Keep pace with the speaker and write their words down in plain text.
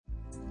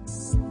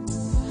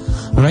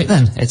Right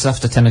then, it's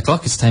after 10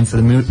 o'clock, it's time for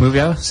the movie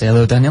hour. Say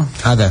hello, Daniel.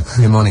 Hi there,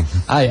 good morning.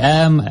 Hi,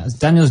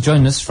 Daniel's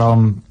joined us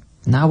from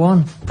now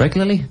on,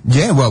 regularly?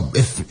 Yeah, well,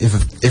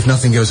 if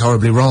nothing goes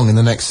horribly wrong in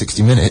the next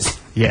 60 minutes.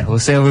 Yeah, we'll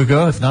see how we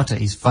go. If not,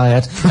 he's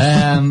fired.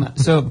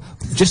 So,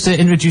 just to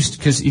introduce,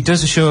 because he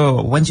does a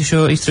show, when's your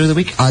show through the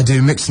week? I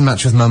do Mix and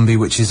Match with Mumby,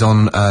 which is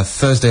on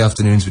Thursday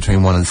afternoons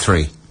between 1 and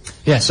 3.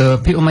 Yeah, so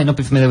people might not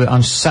be familiar with it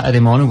on Saturday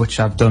morning, which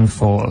I've done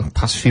for the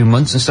past few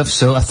months and stuff,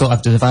 so I thought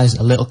I'd devise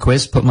a little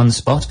quiz, put him on the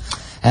spot.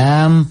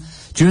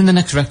 During the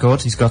next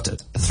record, he's got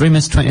 3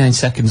 minutes 29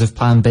 seconds of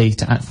plan B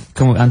to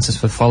come up with answers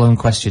for the following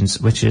questions,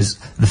 which is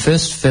the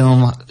first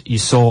film you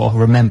saw or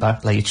remember,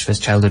 like your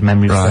first childhood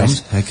memory of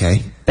films.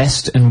 Okay.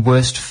 Best and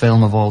worst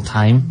film of all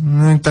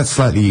time. That's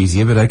slightly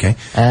easier, but okay.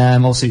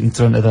 Also you can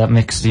throw into that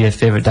mix your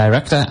favourite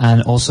director,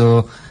 and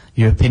also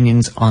your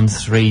opinions on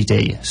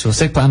 3D. So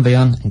stick plan B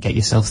on and get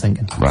yourself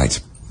thinking.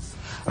 Right.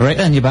 Alright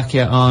then, you're back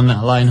here on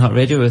Lionheart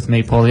Radio with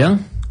me, Paul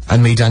Young.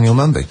 And me, Daniel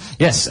Mumby.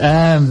 Yes,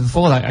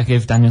 before that I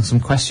gave Daniel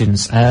some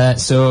questions.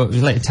 So would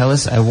you like to tell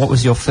us what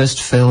was your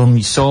first film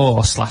you saw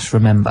or /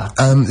 remember?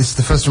 It's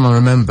the first one I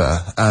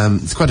remember.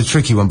 It's quite a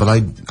tricky one, but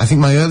I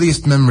think my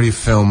earliest memory of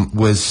film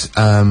was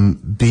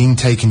being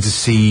taken to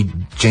see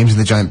James and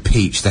the Giant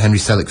Peach, the Henry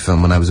Selick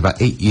film, when I was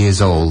about 8 years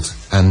old,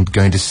 and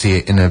going to see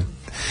it in a...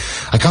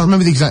 I can't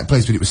remember the exact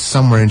place, but it was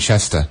somewhere in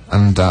Chester,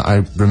 and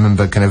I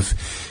remember kind of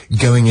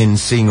going in,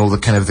 seeing all the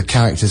kind of the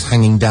characters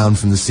hanging down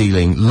from the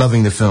ceiling,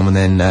 loving the film, and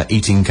then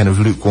eating kind of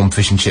lukewarm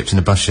fish and chips in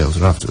a bus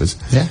shelter afterwards.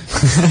 Yeah.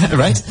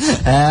 Right.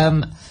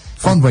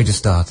 Fun way to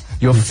start.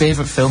 Your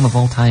favourite film of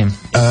all time?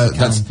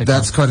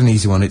 That's quite an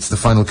easy one. It's the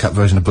Final Cut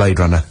version of Blade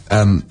Runner.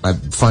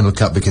 Final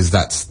Cut because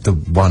that's the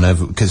one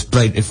over... Because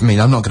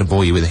I'm not going to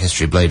bore you with the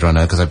history of Blade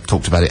Runner because I've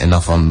talked about it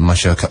enough on my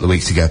show a couple of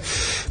weeks ago.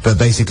 But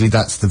basically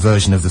that's the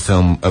version of the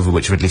film over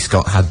which Ridley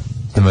Scott had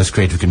the most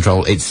creative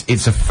control.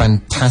 It's a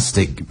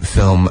fantastic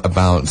film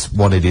about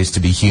what it is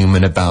to be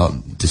human, about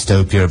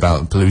dystopia,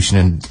 about pollution,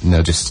 and, you know,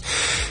 it just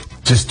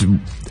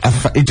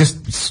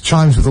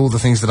chimes with all the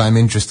things that I'm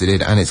interested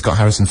in, and it's got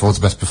Harrison Ford's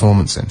best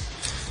performance in.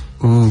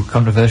 Ooh,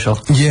 controversial.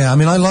 Yeah, I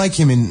mean, I like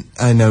him in,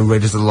 I know,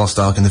 Raiders of the Lost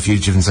Ark and The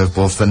Fugitive and so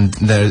forth, and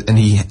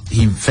he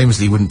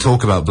famously wouldn't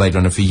talk about Blade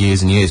Runner for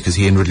years and years because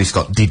he and Ridley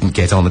Scott didn't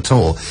get on at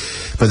all.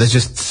 But there's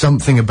just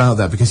something about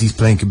that, because he's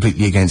playing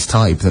completely against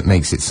type, that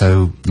makes it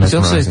so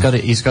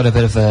mesmerising. He's got a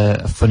bit of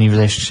a funny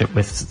relationship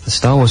with the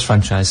Star Wars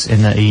franchise,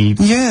 in that he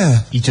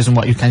doesn't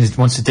want, he kind of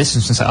wants to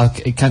distance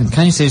himself.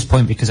 Can you say his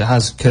point, because it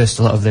has cursed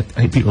a lot of the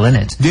people in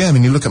it? Yeah, I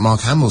mean, you look at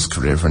Mark Hamill's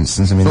career, for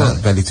instance, I mean,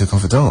 that barely took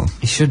off at all.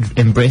 He should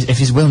embrace, if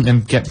he's willing to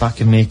get back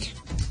and make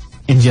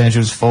Indiana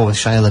Jones 4 with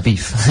Shia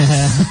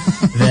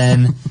LaBeouf,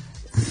 then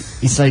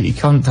it's like you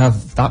can't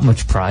have that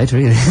much pride,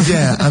 really.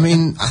 Yeah, I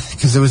mean,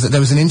 because there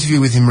was an interview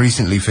with him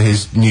recently for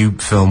his new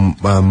film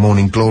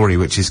Morning Glory,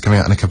 which is coming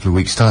out in a couple of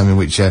weeks' time, in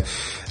which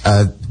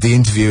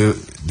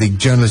the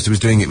journalist who was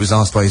doing it was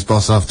asked by his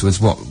boss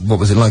afterwards what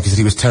was it like. He said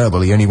he was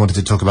terrible. He only wanted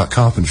to talk about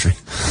carpentry,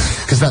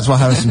 because that's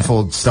what Harrison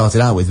Ford started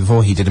out with.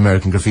 Before he did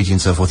American Graffiti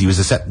and so forth, he was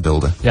a set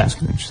builder. Yeah.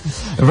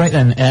 Right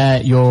then,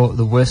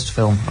 the worst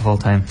film of all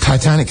time.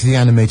 Titanic, the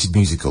animated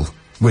musical,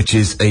 which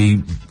is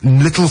a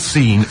little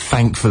seen,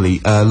 thankfully,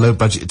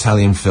 low-budget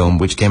Italian film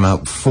which came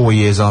out 4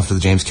 years after the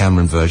James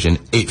Cameron version.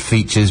 It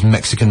features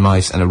Mexican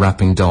mice and a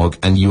rapping dog,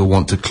 and you will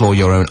want to claw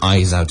your own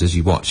eyes out as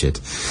you watch it.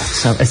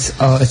 So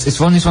it's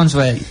one of these ones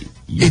where...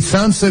 It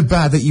sounds so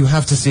bad that you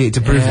have to see it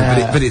to prove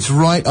it, but it's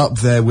right up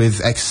there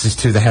with Exorcist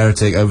 2, The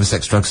Heretic,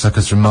 Oversex Drug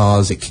Suckers from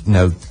Mars,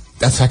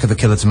 Attack of the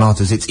Killer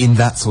Tomatoes. It's in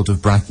that sort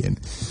of bracket.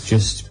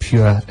 Just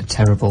pure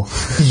terrible.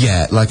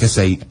 Yeah, like I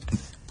say...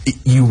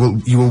 You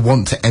will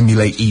want to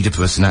emulate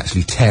Oedipus and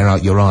actually tear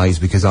out your eyes,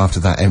 because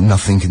after that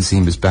nothing can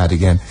seem as bad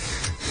again.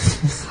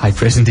 High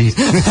praise indeed.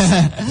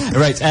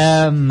 Right,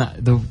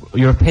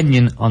 your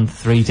opinion on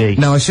 3D.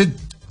 Now, I should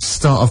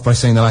start off by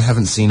saying that I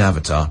haven't seen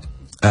Avatar,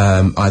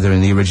 either in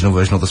the original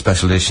version or the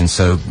special edition,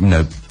 so,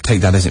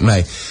 take that as it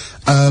may.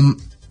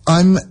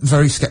 I'm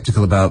very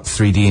sceptical about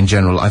 3D in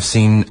general. I've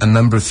seen a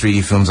number of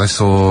 3D films. I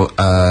saw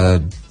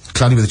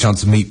Cloudy with a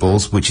Chance of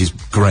Meatballs, which is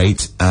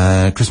great,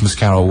 Christmas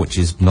Carol, which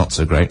is not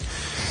so great.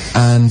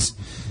 And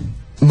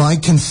my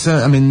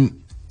concern, I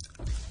mean,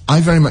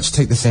 I very much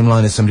take the same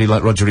line as somebody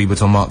like Roger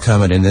Ebert or Mark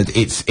Kermode, in that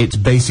it's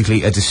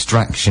basically a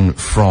distraction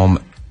from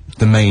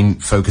the main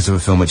focus of a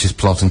film, which is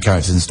plot and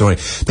characters and story.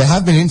 There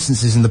have been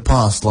instances in the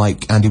past,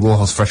 like Andy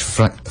Warhol's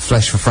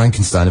Flesh for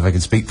Frankenstein, if I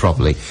can speak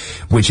properly,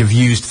 which have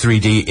used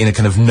 3D in a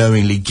kind of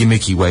knowingly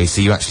gimmicky way,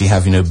 so you actually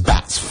have,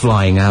 bats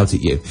flying out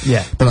at you.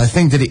 Yeah. But I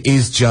think that it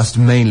is just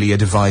mainly a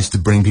device to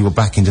bring people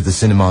back into the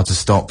cinema to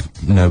stop,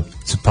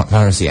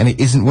 piracy, and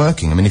it isn't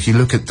working. I mean, if you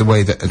look at the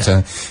way that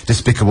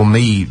Despicable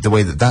Me, the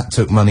way that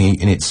took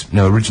money in its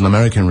original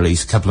American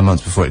release a couple of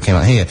months before it came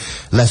out here,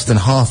 less than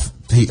half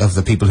of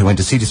the people who went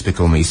to see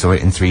Despicable Me saw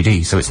it in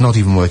 3D, so it's not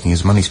even working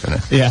as a money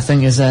spinner. Yeah, I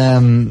think is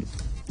the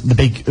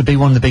big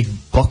one of the big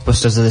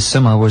blockbusters of this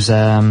summer was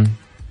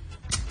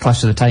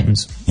Clash of the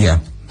Titans. Yeah.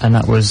 And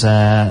that was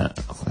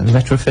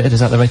retrofitted,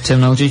 is that the right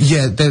terminology?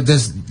 Yeah,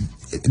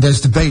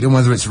 there's debate on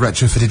whether it's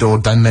retrofitted or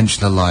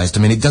dimensionalized.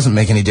 I mean, it doesn't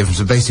make any difference,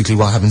 but basically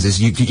what happens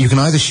is you can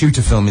either shoot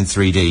a film in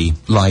 3D,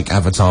 like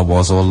Avatar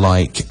was, or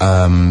like,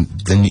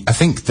 I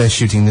think they're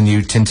shooting the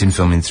new Tintin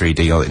film in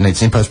 3D, or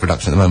it's in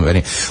post-production at the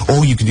moment,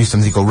 or you can do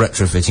something called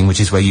retrofitting, which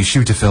is where you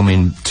shoot a film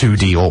in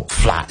 2D or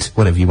flat,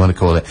 whatever you want to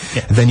call it,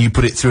 then you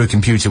put it through a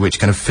computer which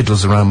kind of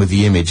fiddles around with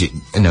the image.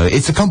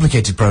 It's a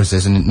complicated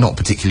process and not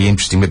particularly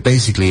interesting, but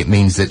basically it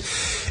means that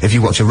if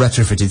you watch a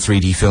retrofitted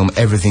 3D film,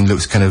 everything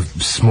looks kind of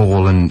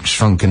small and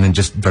shrunken and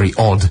just very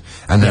odd,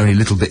 and there are only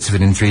little bits of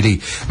it in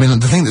 3D. I mean,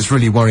 the thing that's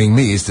really worrying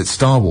me is that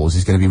Star Wars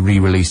is going to be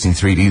re-released in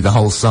 3D, the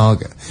whole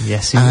saga.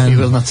 Yes, he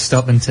will not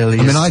stop until he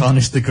has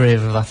tarnished the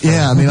grave of that film.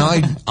 Yeah, I mean,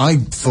 I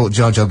thought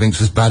Jar Jar Binks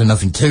was bad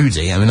enough in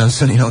 2D. I mean, I'm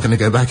certainly not going to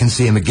go back and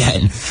see him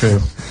again. True.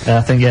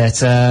 I think,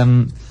 it's,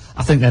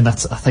 I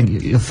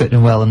think you'll fit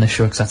in well on this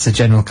show, because that's the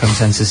general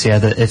consensus here,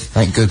 that if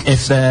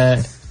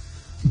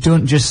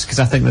don't just, because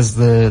I think there's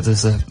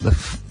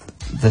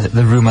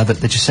the rumour that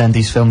they just send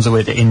these films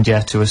away to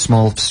India to a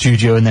small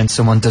studio and then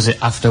someone does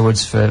it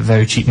afterwards for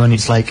very cheap money.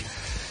 It's like,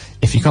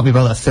 if you can't be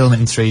bothered to film it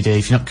in 3D,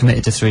 if you're not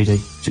committed to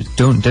 3D, just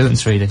don't do it in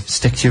 3D.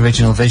 Stick to your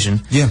original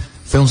vision. Yeah.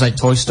 Films like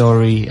Toy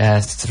Story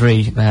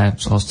 3,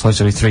 so Toy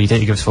Story 3D, to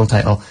give its full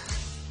title,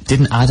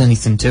 didn't add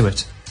anything to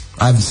it.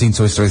 I haven't seen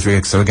Toy Story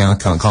 3, so again, I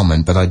can't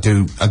comment, but I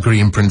do agree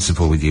in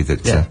principle with you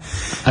that... Yeah.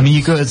 I mean,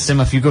 you go to the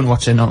cinema, if you go and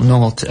watch a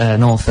normal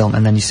film,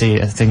 and then you see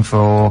a thing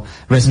for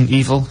Resident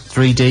Evil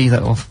 3D,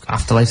 or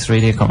Afterlife 3D,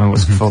 I can't remember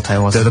what the full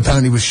title was. That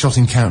apparently was shot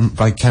on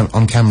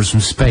cameras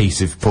from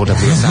space, if Paul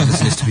W.S.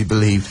 Anderson is to be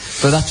believed.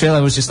 But that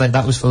trailer was just like,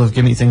 that was full of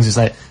gimmick things. It's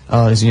like,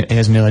 oh,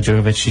 here's Mila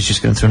Jovovich, she's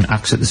just going to throw an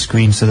axe at the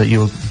screen so that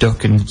you'll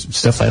duck and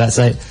stuff like that. It's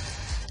like,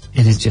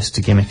 it is just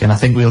a gimmick, and I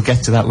think we'll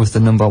get to that with the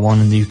number 1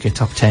 in the UK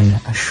top 10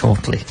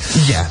 shortly.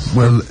 Yeah,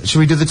 well, should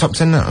we do the top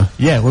 10 now?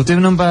 Yeah, we'll do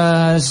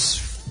numbers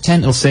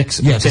 10 till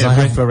 6. Yeah, we'll take a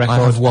break for a record.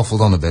 I have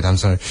waffled on a bit, I'm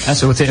sorry.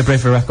 So we'll take a break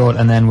for a record,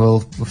 and then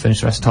we'll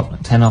finish the rest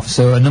top 10 off.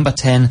 So number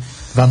 10,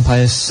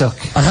 Vampires Suck.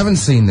 I haven't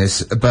seen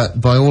this,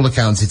 but by all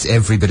accounts, it's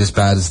every bit as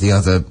bad as the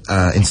other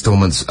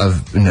installments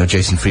of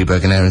Jason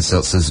Freeberg and Aaron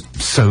Seltzer's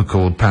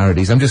so-called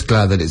parodies. I'm just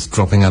glad that it's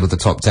dropping out of the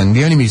top 10.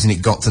 The only reason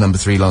it got to number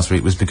 3 last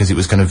week was because it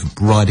was kind of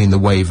riding the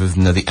wave of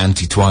the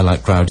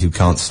anti-Twilight crowd who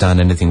can't stand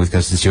anything with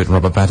Kristen Stewart and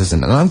Robert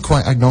Pattinson. And I'm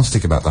quite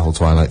agnostic about the whole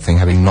Twilight thing,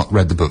 having not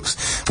read the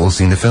books or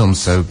seen the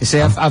films. So you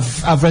see,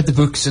 I've read the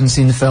books and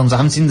seen the films. I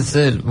haven't seen the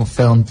third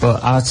film,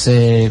 but I'd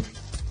say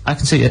I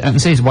can see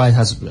why it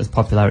has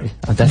popularity.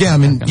 Yeah, I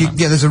mean,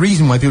 there's a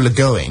reason why people are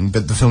going,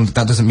 but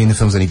that doesn't mean the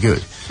film's any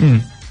good.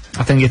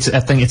 I think it's a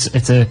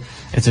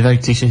very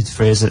cliched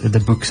phrase that the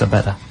books are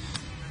better.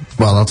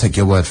 Well, I'll take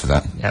your word for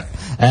that.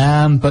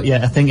 Yeah. But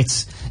yeah, I think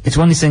it's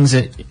one of these things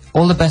that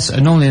all the best,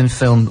 normally in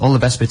film, all the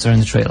best bits are in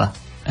the trailer,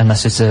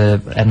 unless it's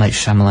a M. Night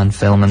Shyamalan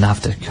film and they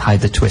have to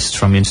hide the twists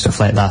from you and stuff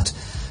like that.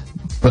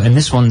 But in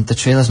this one, the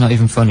trailer's not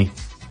even funny.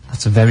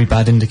 That's a very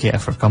bad indicator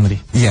for a comedy.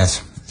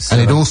 Yes. So,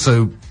 and it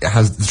also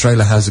the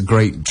trailer has a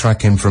great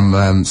track in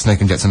from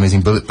Snake and Jet's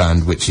Amazing Bullet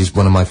Band, which is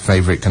one of my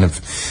favourite kind of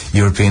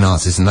European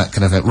artists, and that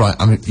kind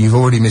of, you've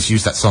already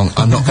misused that song,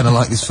 I'm not going to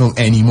like this film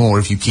anymore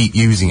if you keep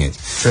using it.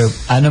 True.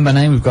 At number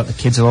 9, we've got The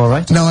Kids Are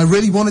Alright. No, I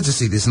really wanted to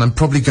see this, and I'm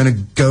probably going to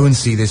go and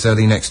see this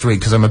early next week,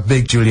 because I'm a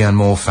big Julianne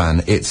Moore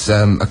fan. It's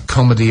a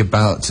comedy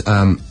about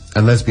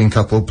a lesbian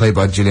couple played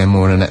by Julianne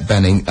Moore and Annette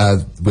Bening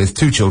with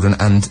 2 children,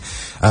 and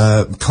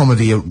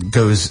comedy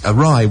goes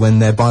awry when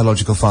their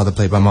biological father,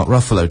 played by Mark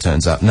Ruffalo,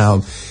 turns up.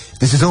 Now,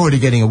 this is already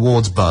getting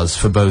awards buzz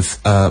for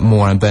both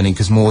Moore and Bening,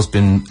 because Moore's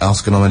been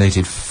Oscar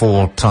nominated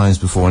 4 times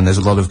before, and there's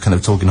a lot of kind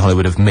of talk in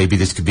Hollywood of maybe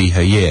this could be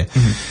her year.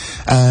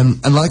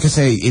 And like I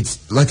say,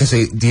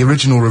 the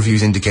original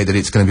reviews indicate that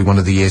it's going to be one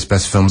of the year's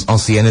best films. I'll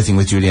see anything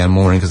with Julianne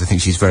Moore in, because I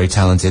think she's very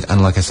talented,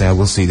 and like I say, I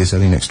will see this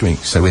early next week.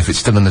 So if it's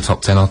still in the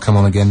top 10, I'll come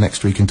on again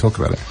next week and talk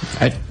about it.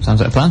 Right,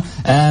 sounds like a plan.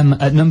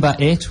 At number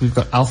 8, we've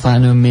got Alpha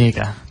and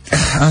Omega.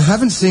 I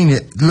haven't seen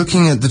it.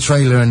 Looking at the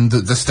trailer and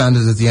the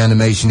standard of the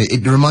animation,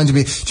 it reminded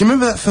me... Do you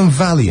remember that film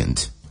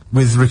Valiant?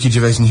 With Ricky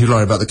Gervais and Hugh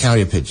Laurie about the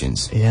carrier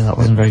pigeons? Yeah, that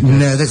wasn't very good.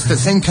 No, that's the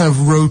same kind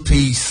of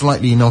ropey,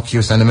 slightly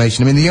innocuous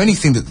animation. I mean, the only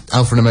thing that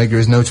Alpha and Omega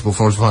is notable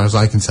for, as far as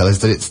I can tell, is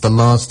that it's the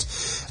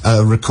last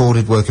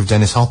recorded work of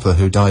Dennis Hopper,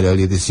 who died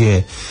earlier this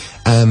year.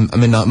 I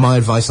mean, my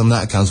advice on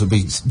that account would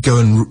be go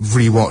and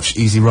re-watch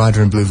Easy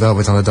Rider and Blue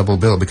Velvet on a double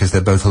bill, because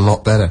they're both a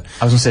lot better.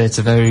 I was going to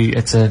say,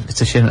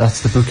 it's a shame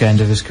that's the bookend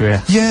of his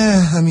career.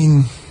 Yeah, I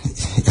mean,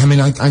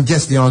 I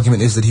guess the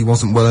argument is that he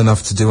wasn't well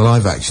enough to do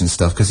live action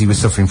stuff, because he was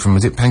suffering from,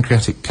 was it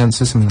pancreatic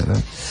cancer, something like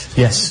that?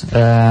 Yes,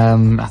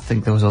 I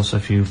think there was also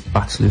a few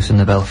bats loose in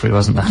the belfry,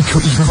 wasn't there?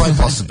 Quite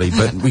possibly,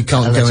 but we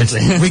can't go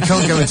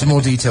into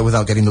more detail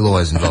without getting the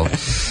lawyers involved.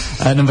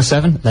 Number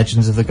 7,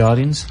 Legends of the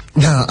Guardians.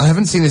 No, I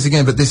haven't seen this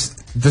again, but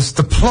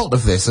the plot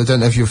of this, I don't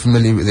know if you're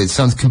familiar with it,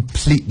 sounds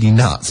completely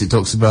nuts. It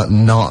talks about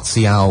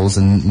Nazi owls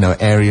and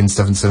Aryan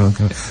stuff and so on.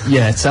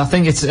 Yeah, I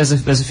think it's as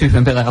a few,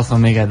 a bit like Alpha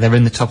Omega, they're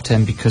in the top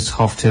 10 because because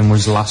half term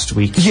was last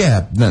week.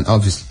 Yeah, no,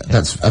 obviously,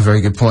 that's a very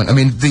good point. I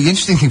mean, the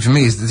interesting thing for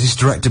me is that this is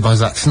directed by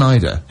Zack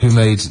Snyder, who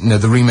made,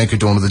 the remake of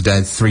Dawn of the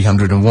Dead,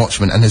 300 and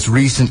Watchmen, and has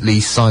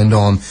recently signed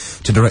on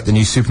to direct the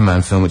new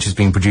Superman film, which is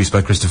being produced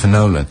by Christopher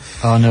Nolan.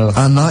 Oh no.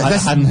 And I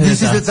hadn't heard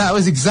that. That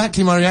was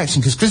exactly my reaction,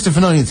 because Christopher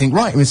Nolan, you think,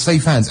 right, we're in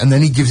safe hands, and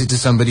then he gives it to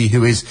somebody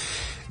who is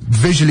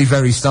visually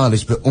very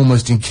stylish, but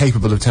almost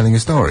incapable of telling a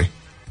story.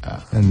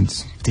 And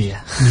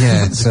dear,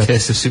 yeah, the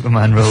curse of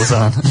Superman rolls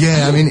on.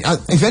 Yeah, I mean,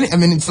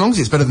 as long as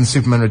it's better than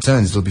Superman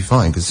Returns, it'll be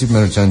fine. Because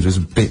Superman Returns was a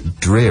bit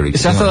dreary.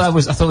 So I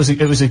thought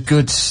it was a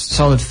good,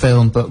 solid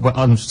film, but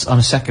on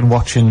a second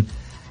watching,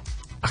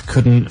 I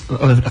couldn't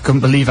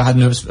believe I had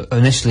noticed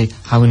initially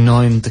how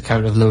annoying the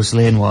character of Lois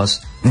Lane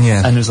was.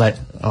 Yeah, and it was like,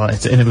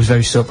 and it was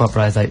very soap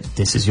opera. I was like,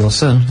 this is your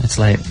son. It's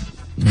like,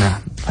 nah,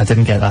 I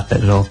didn't get that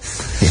bit at all.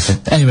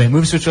 Anyway,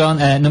 movie switch on.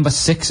 Number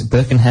 6,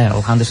 Birkenhair.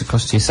 I'll hand this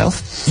across to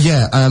yourself.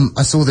 Yeah,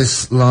 I saw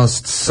this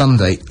last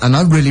Sunday, and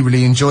I really,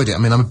 really enjoyed it. I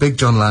mean, I'm a big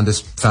John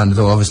Landis fan,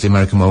 though, obviously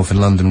American Werewolf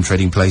in London,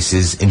 Trading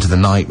Places, Into the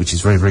Night, which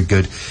is very, very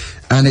good.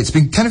 And it's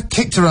been kind of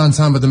kicked around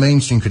town by the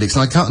mainstream critics,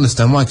 and I can't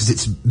understand why, because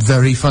it's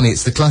very funny.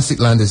 It's the classic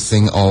Landis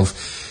thing of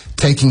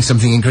taking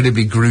something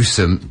incredibly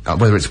gruesome,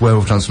 whether it's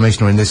werewolf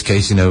transformation or in this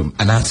case,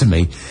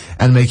 anatomy,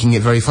 and making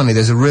it very funny.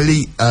 There's a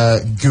really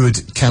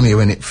good cameo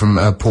in it from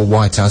Paul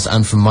Whitehouse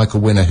and from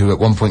Michael Winner, who at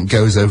one point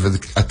goes over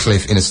a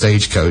cliff in a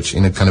stagecoach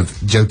in a kind of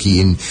jokey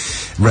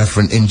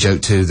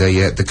in-joke to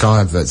the car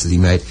adverts that he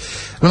made.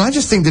 I mean, I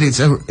just think that it's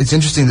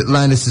interesting that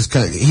Landis has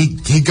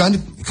he kind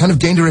of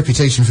gained a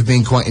reputation for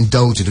being quite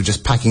indulgent, of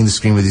just packing the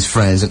screen with his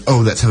friends and,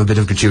 let's have a bit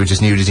of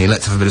gratuitous nudity,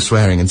 let's have a bit of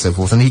swearing and so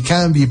forth. And he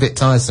can be a bit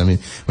tiresome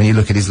when you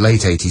look at his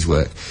late 80s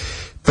work.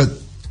 But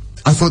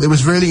I thought it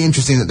was really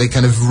interesting that they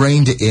kind of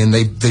reined it in.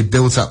 They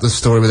built up the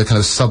story with a kind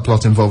of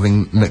subplot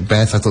involving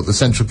Macbeth. I thought the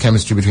central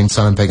chemistry between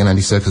Simon Pegg and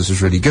Andy Serkis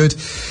was really good.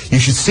 You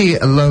should see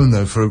it alone,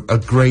 though, for a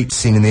great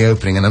scene in the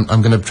opening, and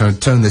I'm going to try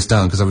and tone this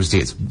down because obviously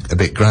it's a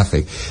bit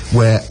graphic,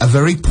 where a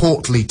very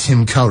portly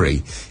Tim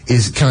Curry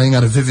is carrying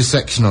out a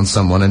vivisection on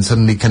someone, and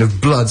suddenly kind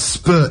of blood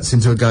spurts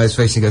into a guy's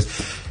face, and he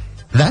goes,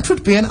 "That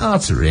would be an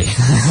artery."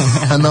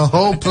 And the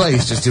whole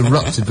place just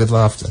erupted with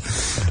laughter.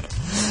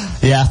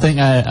 Yeah, I think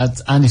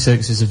Andy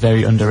Serkis is a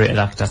very underrated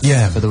actor.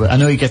 Yeah. I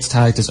know he gets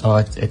tagged as,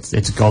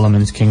 it's Gollum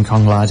and it's King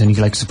Kong lad, and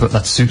he likes to put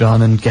that suit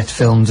on and get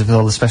filmed with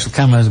all the special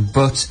cameras,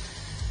 but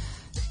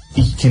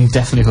he can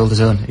definitely hold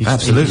his own.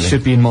 Absolutely. He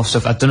should be in more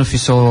stuff. I don't know if you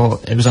saw,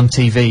 it was on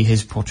TV,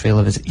 his portrayal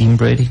of Ian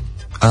Brady.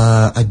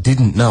 I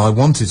didn't know. I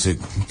wanted to.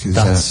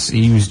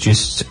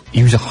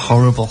 He was a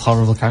horrible,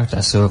 horrible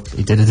character, so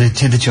he did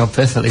the job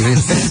perfectly, really.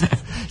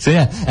 So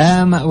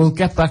yeah, we'll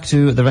get back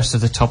to the rest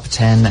of the top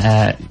 10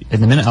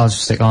 in a minute. I'll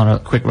just stick on a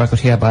quick record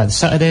here by the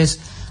Saturdays,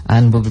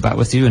 and we'll be back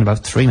with you in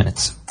about 3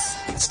 minutes.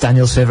 It's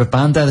Daniel's favourite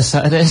band there, the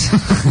Saturdays.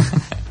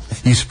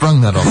 You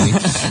sprung that on me.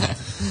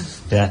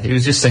 Yeah, he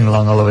was just singing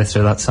along all the way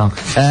through that song.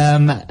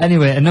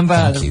 Anyway,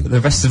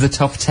 the rest of the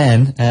top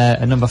 10,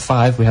 at number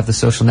 5, we have The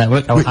Social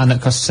Network. I'll hand that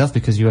across yourself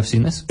because you have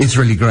seen this. It's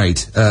really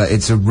great.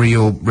 It's a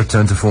real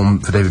return to form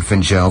for David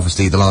Fincher.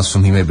 Obviously, the last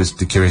film he made was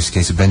The Curious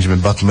Case of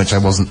Benjamin Button, which I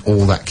wasn't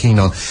all that keen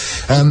on.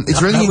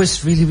 That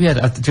was really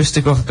weird. Just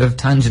to go off a bit of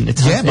tangent.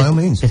 By all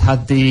means. It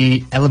had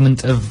the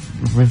element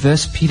of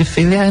reverse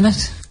paedophilia in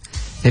it.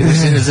 It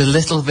was a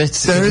little bit...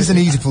 There is an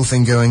Oedipal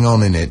thing going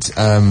on in it.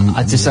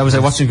 I was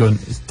watching going,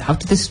 how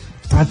did this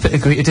Brad Pitt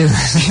agree to do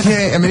this?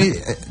 Yeah, I mean,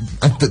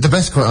 the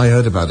best quote I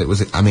heard about it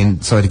was,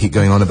 sorry to keep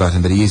going on about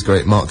him, but he is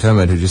great. Mark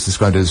Kermode, who just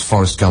described it as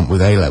Forrest Gump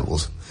with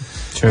A-levels.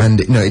 True. And,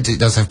 it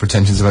does have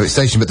pretensions about its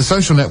station. But The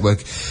Social Network,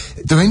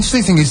 the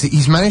interesting thing is that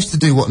he's managed to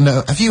do what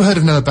have you heard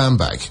of Noah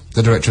Baumbach,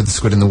 the director of The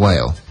Squid and the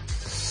Whale?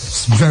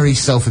 Very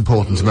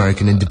self-important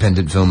American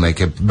independent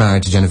filmmaker,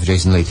 married to Jennifer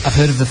Jason Leigh. I've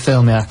heard of the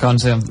film, yeah. I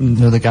can't say I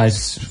know the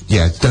guys.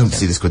 Yeah, don't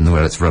see The Squid and the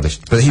Whale, it's rubbish.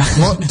 But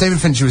what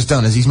David Fincher has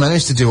done is he's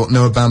managed to do what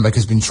Noah Baumbach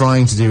has been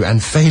trying to do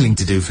and failing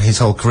to do for his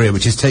whole career,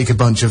 which is take a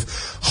bunch of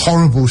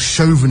horrible,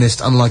 chauvinist,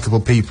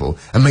 unlikable people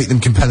and make them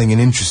compelling and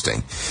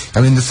interesting.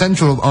 I mean, the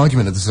central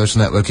argument of The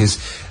Social Network is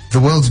the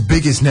world's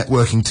biggest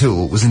networking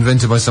tool was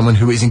invented by someone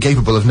who is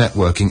incapable of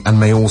networking and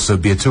may also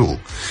be a tool.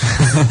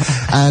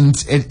 And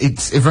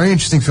it's a very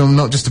interesting film,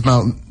 not just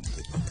about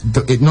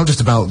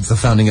the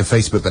founding of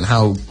Facebook, but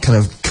how kind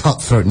of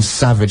cutthroat and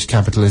savage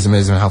capitalism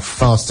is and how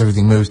fast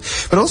everything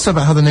moves, but also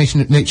about how the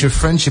nature of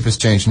friendship has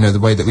changed, the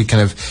way that we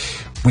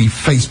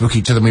Facebook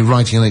each other and we're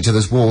writing on each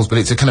other's walls, but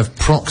it's a kind of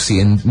proxy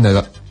and,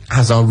 that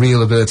has our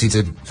real ability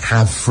to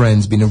have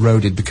friends been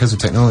eroded because of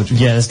technology?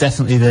 Yeah, there's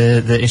definitely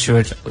the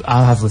issue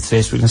I have with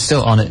Facebook. I'm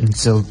still on it and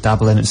still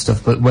dabble in it and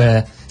stuff, but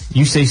where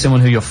you see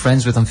someone who you're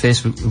friends with on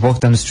Facebook,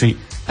 walk down the street,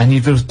 and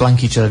you both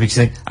blank each other because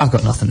you think, I've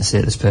got nothing to say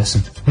to this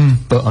person.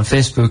 But on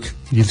Facebook,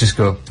 you just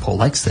go, Paul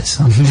likes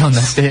this on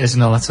their status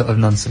and all that sort of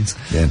nonsense.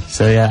 Yeah.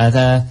 So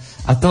yeah,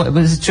 I thought,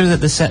 was it true that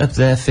they set up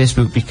their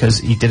Facebook because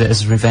he did it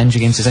as revenge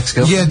against his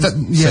ex-girlfriend?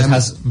 Yeah, So it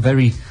has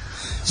very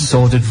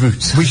sordid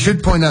route. We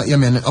should point out,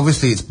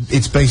 obviously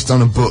it's based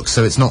on a book,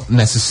 so it's not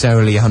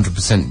necessarily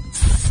 100%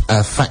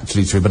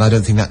 factually true, but I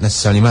don't think that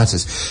necessarily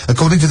matters.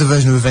 According to the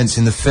version of events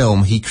in the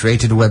film, he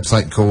created a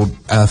website called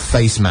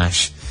Face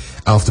Mash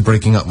after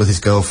breaking up with his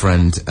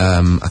girlfriend.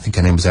 I think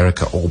her name was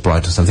Erica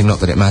Albright or something, not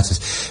that it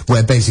matters,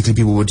 where basically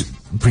people would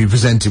be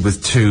presented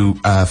with two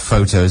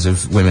photos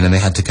of women, and they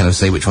had to kind of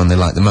say which one they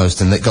liked the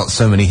most, and it got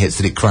so many hits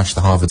that it crashed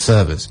the Harvard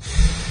servers.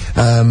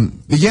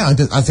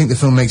 I think the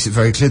film makes it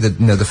very clear that,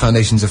 the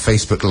foundations of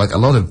Facebook, like a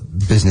lot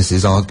of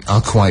businesses, are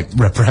quite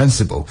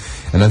reprehensible.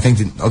 And I think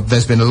that,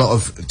 there's been a lot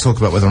of talk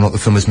about whether or not the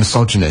film is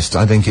misogynist.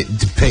 I think it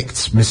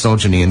depicts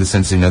misogyny in the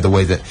sense of, the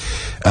way that,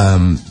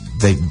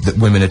 that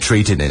women are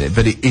treated in it,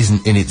 but it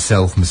isn't in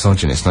itself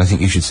misogynist, and I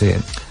think you should see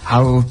it.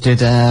 How did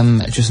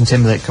Justin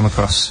Timberlake come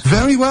across?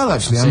 Very well,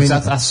 actually.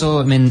 I saw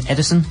him in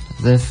Edison,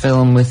 the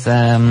film with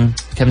Kevin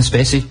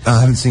Spacey. I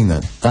haven't seen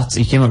that.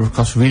 He came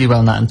across really well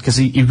in that, because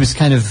he was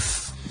kind of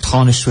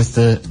tarnished with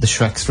the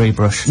Shrek 3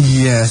 brush.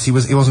 Yes, he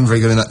wasn't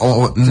very good in that.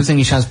 Do you think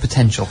he has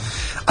potential?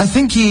 I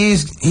think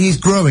he's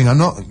growing. I'm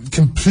not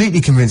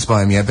completely convinced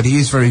by him yet, but he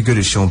is very good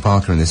as Sean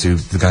Parker in this,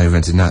 the guy who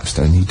invented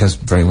Napster, and he does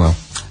very well.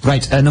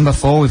 Right, number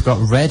 4, we've got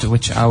Red,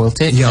 which I will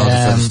take. Yeah, I'll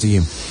defer this to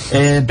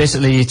you.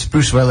 Basically, it's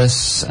Bruce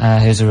Willis,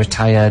 who's a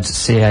retired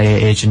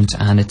CIA agent,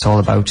 and it's all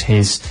about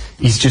he's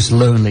just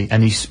lonely,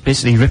 and he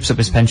basically rips up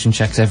his pension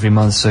checks every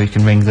month so he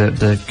can ring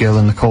the girl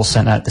in the call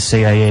centre at the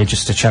CIA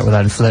just to chat with her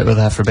and flirt with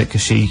her for a bit,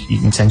 because you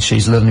can sense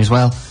she's lonely as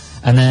well.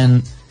 And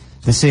then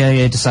the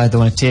CIA decide they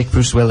want to take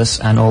Bruce Willis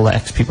and all the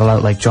ex-people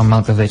out, like John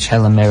Malkovich,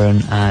 Helen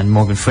Mirren, and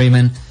Morgan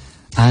Freeman,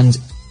 and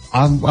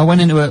I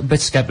went into it a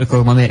bit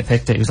sceptical. My mate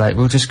picked it. He was like,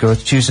 we'll just go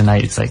Tuesday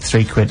night. It's like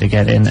 £3 to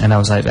get in. And I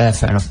was like,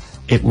 fair enough.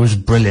 It was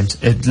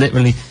brilliant. It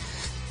literally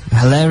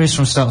hilarious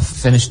from start to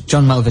finish.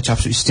 John Malkovich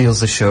absolutely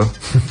steals the show.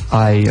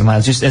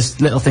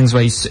 There's little things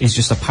where he's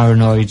just a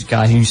paranoid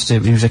guy he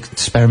was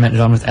experimented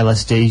on with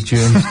LSD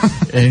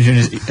during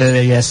his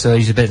earlier years, so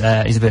he's a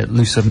bit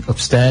loose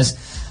upstairs.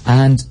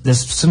 And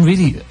there's some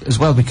really, as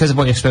well, because of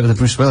what you expect with the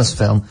Bruce Willis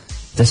film,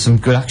 there's some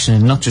good action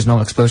and not just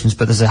normal explosions,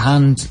 but there's a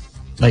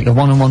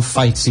one-on-one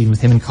fight scene with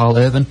him and Carl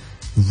Urban.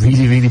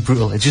 Really, really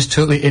brutal. It's just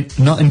totally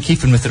not in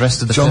keeping with the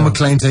rest of the film. John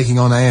McClane taking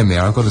on Amir.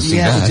 I've got to see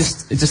that.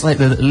 It's just like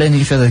the laying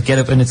each other get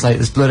up, and it's like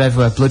there's blood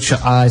everywhere,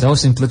 bloodshot eyes. I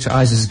always think bloodshot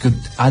eyes is good,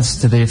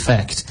 adds to the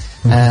effect.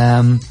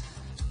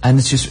 And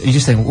it's just, you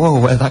just think, whoa,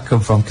 where did that come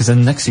from? Because then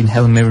the next scene,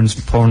 Helen Mirren's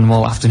pouring them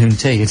all afternoon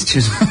tea. It's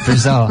just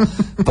bizarre.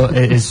 But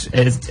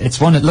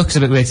it's one that looks a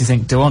bit weird to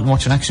think, do I want to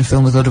watch an action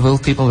film with a load of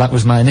old people? That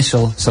was my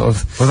initial sort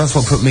of... Well, that's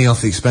what put me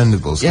off The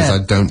Expendables, because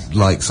I don't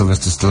like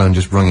Sylvester Stallone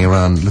just running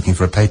around looking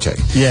for a paycheck.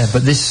 Yeah,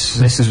 but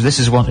this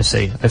is one to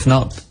see. If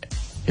not...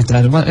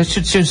 It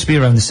should just be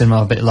around the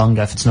cinema a bit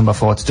longer. If it's number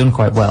 4, it's done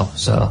quite well,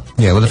 so...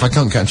 Yeah, well, if I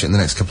can't catch it in the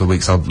next couple of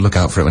weeks, I'll look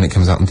out for it when it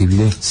comes out on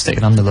DVD. Stick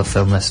it on the love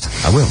film list.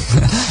 I will.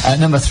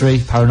 Number 3,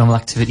 Paranormal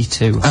Activity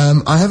 2.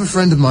 I have a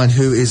friend of mine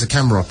who is a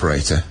camera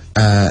operator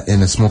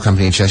in a small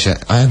company in Cheshire.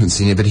 I haven't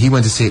seen it, but he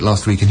went to see it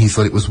last week, and he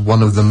thought it was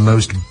one of the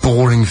most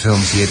boring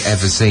films he had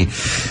ever seen.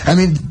 I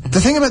mean, the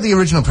thing about the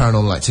original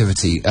Paranormal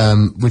Activity,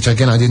 which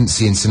again I didn't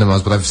see in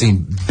cinemas, but I've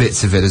seen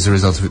bits of it as a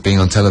result of it being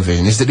on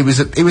television, is that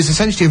it was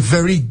essentially a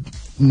very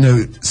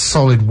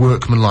solid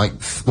workmanlike,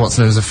 what's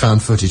known as a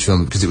found footage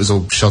film, because it was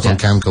all shot on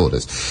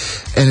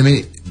camcorders. And I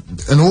mean,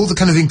 and all the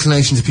kind of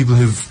inclinations of people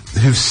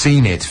who've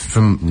seen it,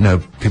 from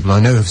people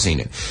I know have seen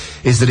it,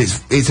 is that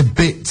it's a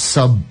bit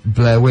sub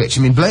Blair Witch.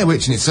 I mean, Blair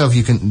Witch in itself,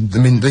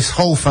 this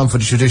whole found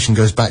footage tradition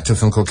goes back to a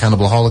film called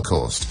Cannibal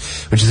Holocaust,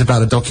 which is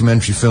about a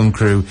documentary film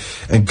crew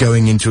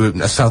going into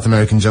a South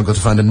American jungle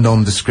to find a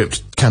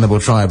nondescript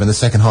cannibal tribe, and the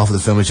second half of the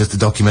film is just the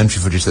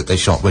documentary footage that they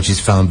shot, which is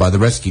found by the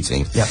rescue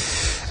team. Yeah.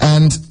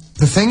 And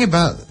the thing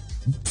about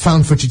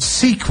found footage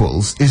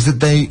sequels is that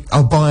they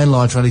are by and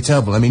large really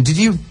terrible. I mean, did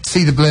you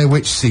see the Blair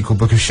Witch sequel,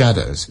 Book of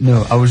Shadows?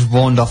 No, I was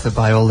warned off it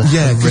by all the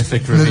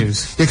horrific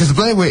reviews. Because the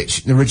Blair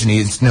Witch originally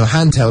is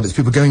handheld. It's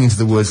people going into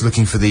the woods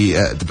looking for the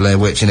Blair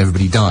Witch, and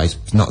everybody dies.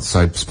 Not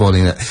so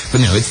spoiling that,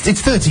 but no, it's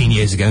 13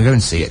 years ago. Go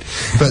and see it.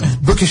 But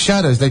Book of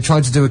Shadows, they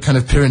tried to do a kind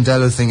of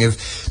Pirandello thing of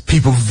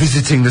people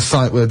visiting the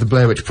site where the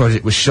Blair Witch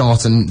Project was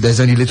shot, and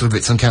there's only little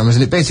bits on cameras,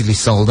 and it basically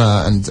sold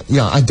out. And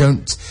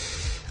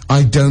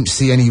I don't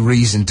see any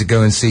reason to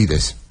go and see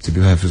this, to be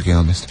perfectly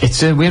honest.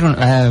 It's a weird one.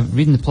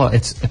 Reading the plot,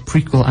 it's a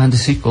prequel and a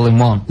sequel in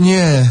one.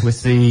 Yeah.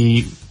 With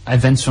the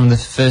events from the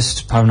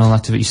first Paranormal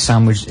Activity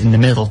sandwiched in the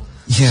middle.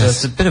 Yes. So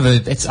it's a bit of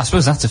I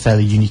suppose that's a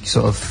fairly unique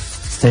sort of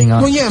thing.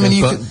 Well, yeah, I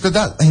mean, but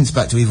that hints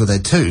back to Evil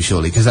Dead 2,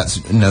 surely, because that's,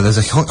 there's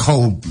a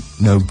whole,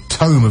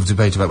 tome of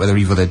debate about whether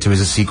Evil Dead 2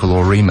 is a sequel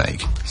or a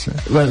remake. So.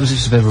 Well, it was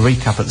just a bit of a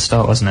recap at the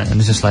start, wasn't it?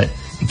 And it's just like,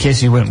 in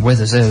case you weren't with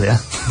us earlier,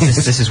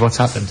 this is what's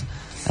happened.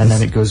 And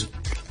then it goes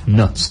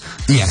nuts.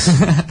 Yes.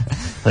 I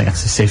think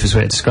that's the safest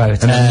way to describe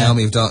it. And then the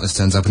Army of Darkness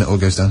turns up and it all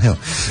goes downhill.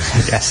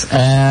 Yes.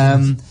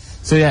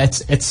 So yeah,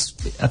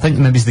 it's I think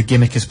maybe the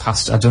gimmick is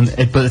past. I've done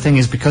it, but the thing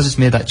is, because it's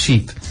made that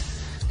cheap,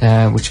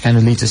 which kind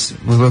of leads us,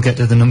 we will get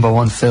to the number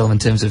 1 film in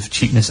terms of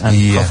cheapness and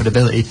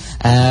profitability.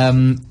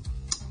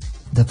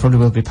 there probably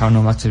will be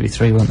Paranormal Activity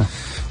 3, won't there?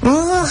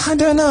 Well, I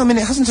don't know. I mean,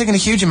 it hasn't taken a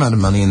huge amount of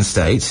money in the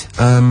States,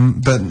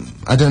 but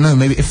I don't know.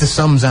 Maybe if the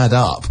sums add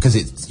up,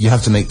 because you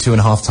have to make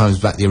 2.5 times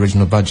back the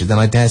original budget, then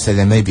I dare say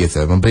there may be a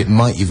third one, but it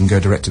might even go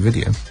direct to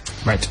video.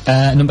 Right.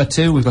 Number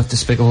 2, we've got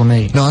Despicable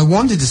Me. Now, I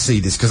wanted to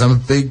see this because I'm a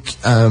big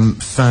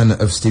fan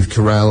of Steve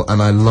Carell,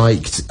 and I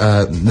liked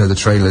the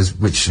trailers,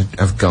 which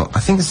have got. I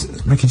think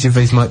Ricky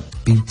Gervais might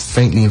be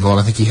faintly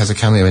involved. I think he has a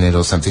cameo in it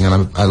or something,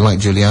 and I like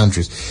Julie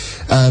Andrews.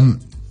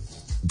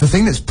 The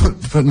thing that's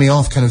put me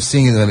off kind of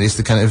seeing it is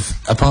the kind of,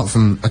 apart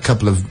from a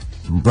couple of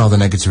rather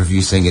negative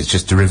reviews saying it's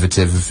just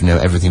derivative of,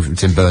 everything from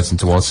Tim Burton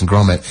to Wallace and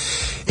Gromit,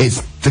 it's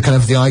the kind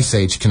of the Ice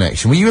Age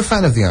connection. Were you a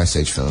fan of the Ice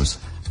Age films?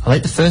 I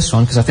like the first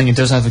one because I think it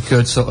does have a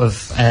good sort of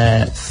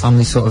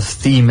family sort of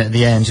theme at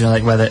the end.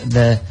 Like where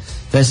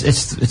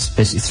it's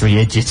basically 3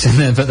 idiots in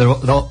there, but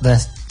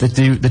they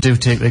do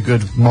take the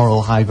good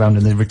moral high ground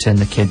and they return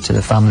the kid to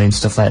the family and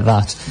stuff like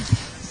that.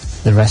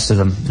 The rest of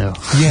them, no.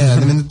 Yeah,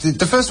 I mean,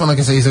 the first one, like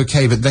I say, is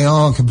okay, but they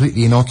are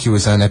completely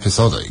innocuous and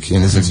episodic,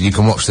 in the sense that you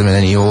can watch them in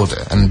any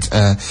order, and,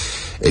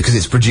 because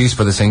it's produced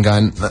by the same guy,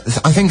 and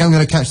I think I'm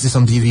gonna catch this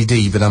on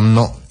DVD, but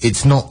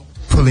it's not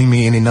pulling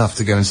me in enough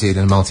to go and see it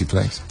in a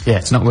multiplex. Yeah,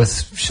 it's not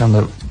worth shelling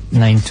out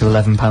 £9 to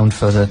 £11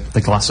 for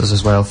the glasses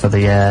as well, for the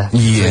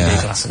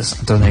 3D glasses.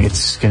 I don't think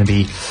it's going to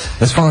be...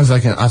 As far as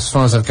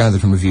I've gathered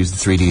from reviews, the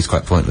 3D is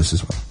quite pointless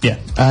as well. Yeah.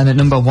 And at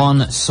number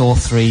 1, Saw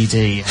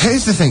 3D.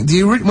 Here's the thing,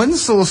 when the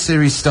Saw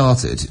series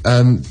started,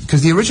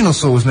 because the original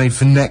Saw was made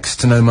for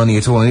next to no money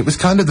at all, and it was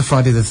kind of the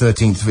Friday the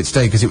 13th of its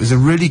day, because it was a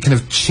really kind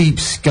of cheap,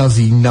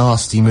 scuzzy,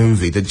 nasty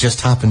movie that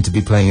just happened to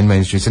be playing in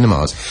mainstream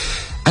cinemas.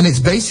 And it's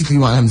basically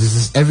what happens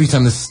is every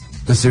time the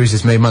series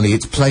has made money,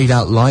 it's played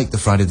out like the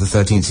Friday the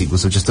 13th sequel,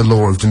 so just the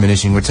law of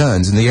diminishing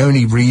returns. And the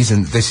only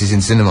reason this is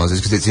in cinemas is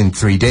because it's in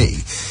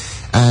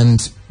 3D.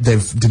 And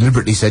they've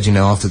deliberately said,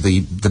 after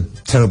the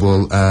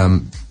terrible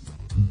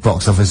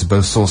box office of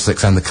both Saw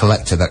 6 and The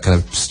Collector, that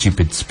kind of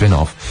stupid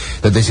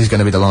spin-off, that this is going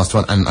to be the last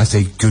one. And I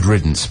say good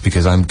riddance,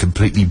 because I'm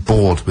completely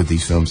bored with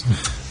these films.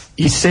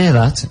 You say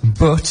that,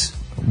 but...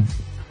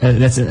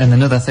 and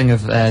another thing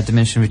of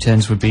diminishing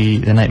returns would be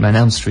the Nightmare on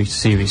Elm Street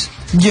series.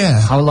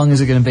 Yeah. How long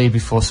is it going to be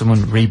before someone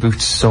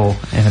reboots Saw?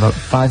 In about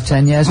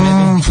 5-10 years,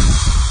 maybe?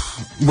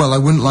 Well, I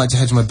wouldn't like to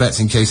hedge my bets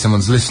in case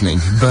someone's listening,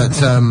 but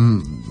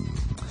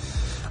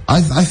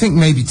I think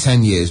maybe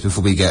 10 years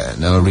before we get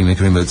a remake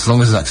or reboot, as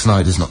long as Zack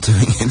Snyder's not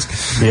doing it.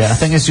 Yeah, I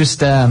think it's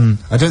just... I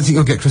don't think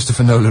you'll get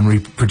Christopher Nolan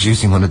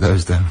reproducing one of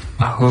those, though.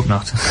 I hope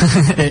not.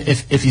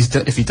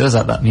 if he does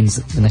that, that means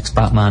that the next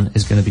Batman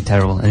is going to be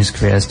terrible, and his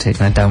career has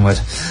taken a downward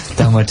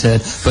turn.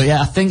 But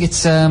yeah, I think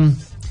it's... I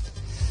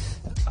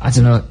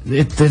don't know.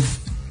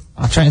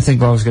 I'm trying to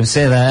think what I was going to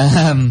say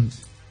there.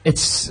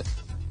 It's...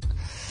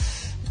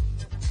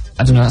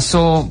 I don't know. I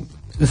saw...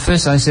 The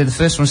first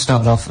one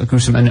started off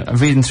gruesome,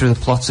 and reading through the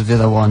plots of the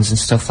other ones and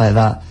stuff like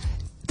that,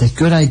 they're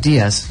good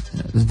ideas,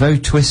 very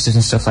twisted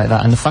and stuff like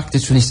that, and the fact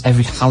it's released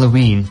every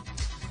Halloween,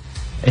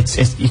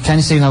 you kind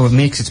of see how it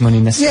makes its money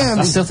in this. Yeah,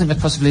 I still think there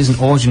possibly is an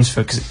audience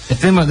for it, because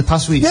if about the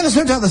past week... Yeah, there's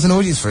no doubt there's an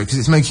audience for it, because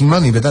it's making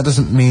money, but that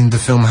doesn't mean the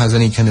film has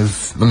any kind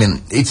of... I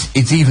mean,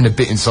 it's even a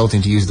bit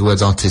insulting to use the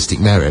words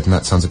artistic merit, and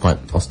that sounds quite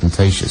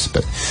ostentatious,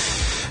 but...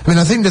 I mean,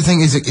 I think the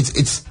thing is,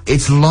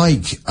 it's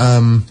like,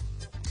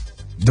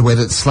 the way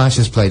that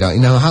slashers played out.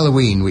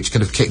 Halloween, which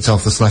kind of kicked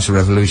off the slasher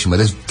revolution, where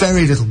there's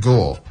very little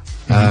gore.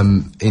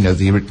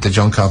 The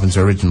John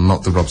Carpenter original,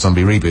 not the Rob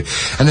Zombie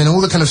reboot. And then all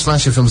the kind of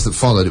slasher films that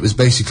followed, it was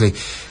basically...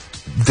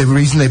 The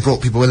reason they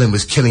brought people in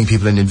was killing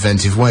people in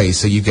inventive ways.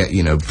 So you get,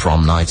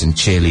 prom night and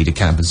cheerleader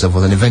camp and so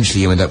forth, and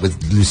eventually you end up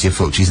with Lucia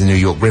Fulci's The New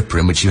York Ripper,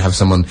 in which you have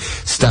someone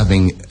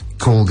stabbing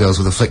call girls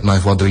with a flick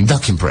knife while doing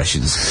duck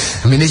impressions.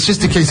 I mean, it's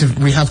just a case of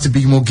we have to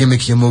be more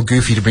gimmicky and more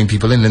goofy to bring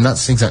people in, and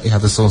that's exactly how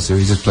the Saw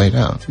series has played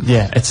out.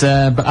 Yeah, it's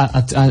but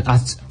I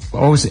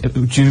always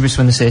dubious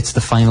when they say it's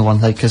the final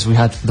one, like, because we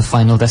had The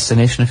Final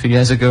Destination a few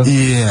years ago.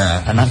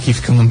 Yeah, and that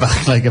keeps coming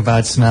back like a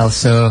bad smell.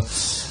 So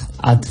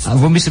I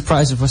wouldn't be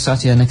surprised if we're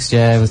sat here next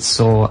year with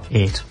Saw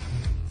 8.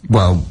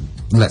 Well,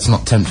 let's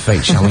not tempt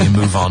fate, shall we, and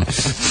move on.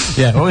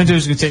 Yeah, what we're going to do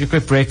is we're going to take a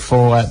quick break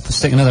for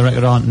stick another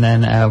record on, and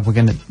then you're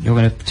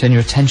going to turn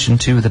your attention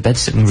to the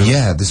bed-sitting room.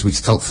 Yeah, this week's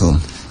cult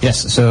film.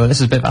 Yes, so this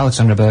is a bit of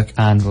Alexandra Burke,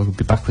 and we'll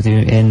be back with you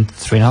in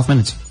 3.5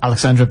 minutes.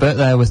 Alexandra Burke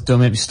there with Don't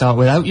Make Me Start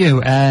Without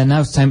You.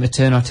 Now it's time to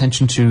turn our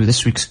attention to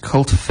this week's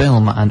cult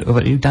film, and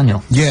over to you,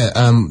 Daniel. Yeah,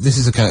 this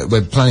is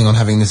we're planning on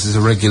having this as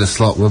a regular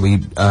slot where we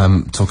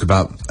talk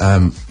about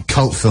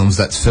cult films.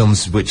 That's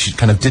films which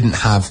kind of didn't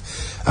have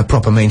a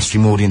proper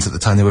mainstream audience at the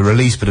time they were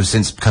released, but have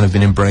since kind of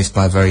been embraced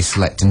by a very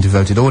select and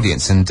devoted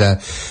audience. And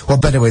what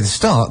better way to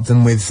start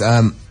than with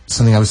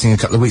something I was seeing a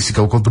couple of weeks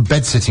ago called The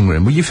Bed-Sitting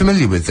Room. Were you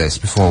familiar with this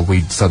before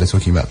we started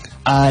talking about it?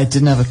 I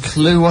didn't have a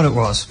clue what it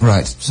was.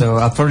 Right. So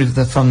I'll probably,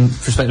 from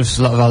perspective of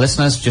a lot of our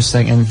listeners, just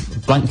thinking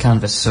blank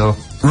canvas. So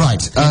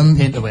Right.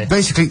 Paint away.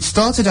 Basically, it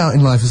started out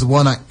in life as a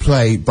one-act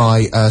play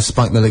by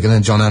Spike Milligan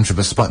and John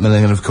Antrobus. Spike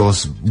Milligan, of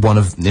course, one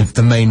of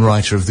the main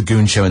writer of The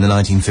Goon Show in the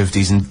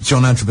 1950s, and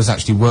John Antrobus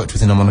actually worked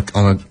with him on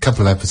a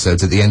couple of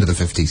episodes at the end of the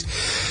 50s.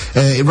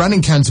 It ran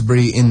in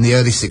Canterbury in the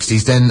early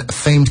 60s. Then a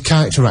famed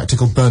character actor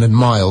called Bernard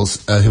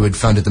Miles, who had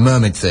founded the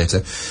Mermaid Theatre,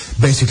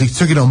 basically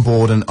took it on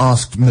board and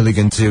asked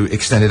Milligan to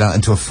extend it out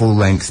into a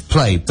full-length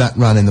play. That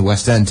ran in the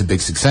West End to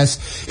big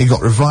success. It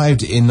got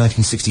revived in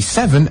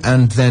 1967,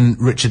 and then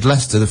Richard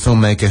Lester, the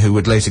filmmaker who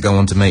would later go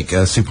on to make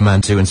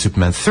Superman 2 and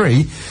Superman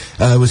 3,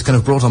 was kind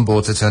of brought on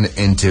board to turn it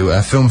into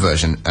a film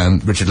version.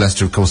 Richard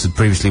Lester, of course, had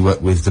previously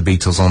worked with the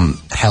Beatles on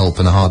Help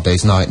and A Hard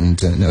Day's Night, and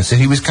so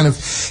he was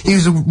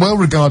a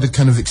well-regarded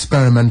kind of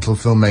experimental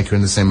filmmaker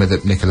in the same way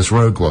that Nicholas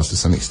Roeg was to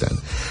some extent.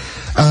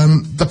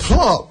 The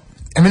plot,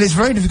 I mean, it's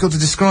very difficult to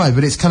describe,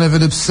 but it's kind of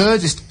an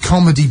absurdist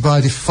comedy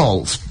by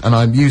default, and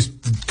I used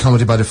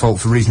comedy by default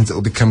for reasons that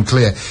will become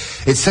clear.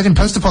 It's set in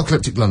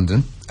post-apocalyptic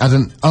London at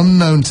an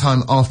unknown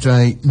time after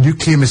a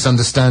nuclear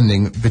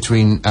misunderstanding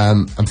between,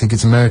 I think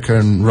it's America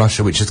and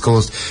Russia, which has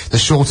caused the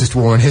shortest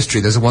war in history.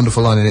 There's a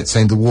wonderful line in it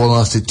saying the war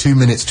lasted 2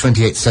 minutes,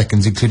 28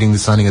 seconds, including the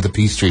signing of the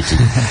peace treaty.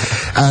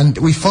 And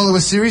we follow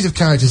a series of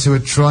characters who are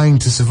trying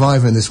to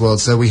survive in this world.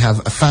 So we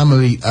have a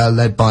family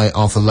led by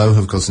Arthur Lowe,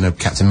 who of course,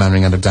 Captain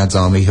Mannering out of Dad's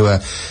Army, who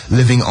are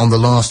living on the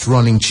last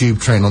running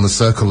tube train on the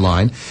Circle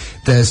Line.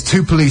 There's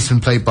two policemen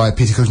played by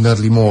Peter Cook and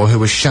Dudley Moore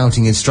who are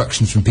shouting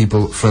instructions from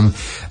people from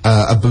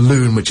a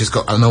balloon which has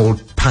got an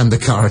old panda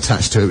car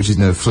attached to it, which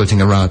is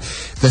floating around.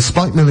 There's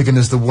Spike Milligan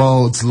as the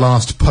world's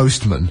last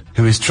postman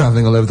who is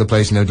travelling all over the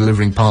place,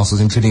 delivering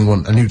parcels, including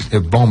a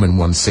nuclear bomb in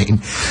one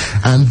scene.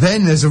 And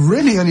then there's a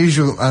really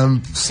unusual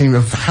scene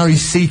of Harry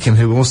Seacombe,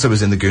 who also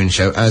was in The Goon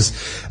Show, as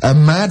a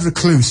mad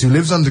recluse who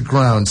lives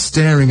underground,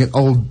 staring at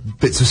old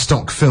bits of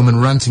stock film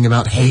and ranting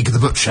about Haig the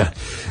Butcher,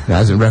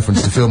 as in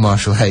reference to Field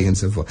Marshal Haig and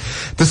so forth.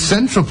 The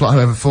central plot,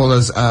 however,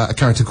 follows a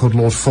character called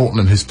Lord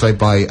Fortnum, who's played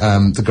by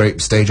the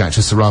great stage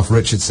actor Sir Ralph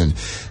Richardson,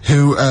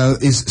 who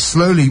is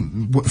slowly,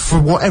 for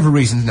whatever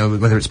reason,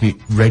 whether it's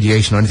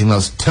radiation or anything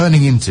else,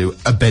 turning into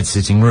a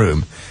bed-sitting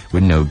room.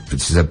 Which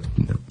is a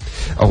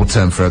old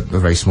term for a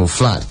very small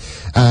flat.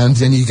 And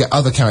then you get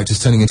other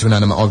characters turning into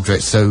inanimate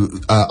objects. So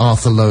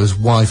Arthur Lowe's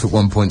wife at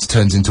one point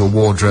turns into a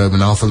wardrobe,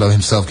 and Arthur Lowe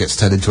himself gets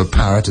turned into a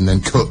parrot and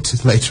then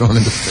cooked later on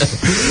in the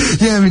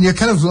film. Yeah, I mean, you're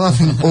kind of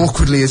laughing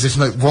awkwardly as if,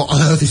 what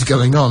on earth is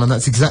going on? And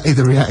that's exactly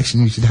the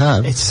reaction you should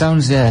have. It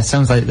sounds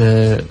like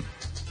the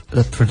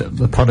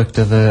product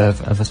of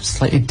a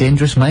slightly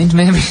dangerous mind,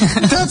 maybe.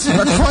 That's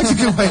quite a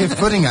good way of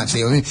putting it,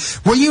 actually. I mean,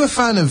 were you a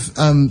fan of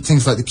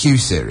things like the Q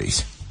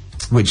series,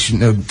 which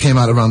came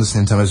out around the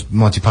same time as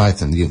Monty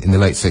Python in the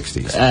late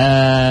 60s?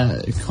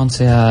 Can't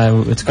say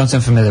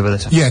I'm familiar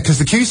with it. Yeah, because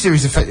the Q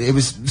series, it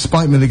was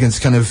Spike Milligan's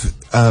kind of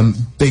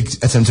big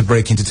attempt to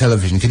break into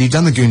television. Because he'd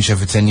done the Goon Show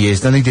for 10 years,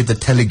 then he did the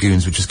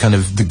Telegoons, which was kind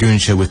of the Goon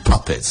Show with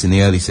puppets in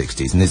the early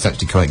 60s, and it's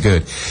actually quite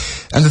good.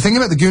 And the thing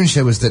about the Goon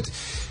Show was that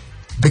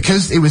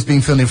because it was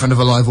being filmed in front of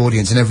a live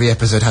audience and every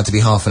episode had to be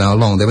half an hour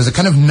long, there was a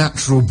kind of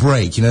natural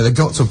break. They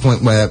got to a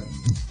point where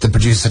the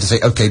producers had to say,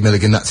 OK,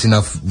 Milligan, that's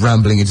enough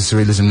rambling into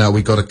surrealism. Now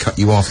we've got to cut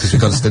you off because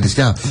we've got to slow this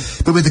down.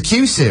 But with the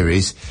Q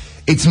series,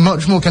 it's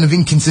much more kind of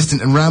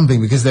inconsistent and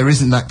rambling because there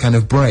isn't that kind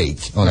of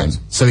break on him.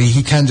 So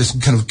he can just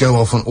kind of go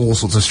off on all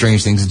sorts of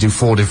strange things and do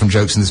 4 different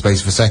jokes in the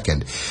space of a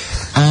second.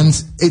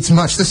 And it's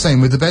much the same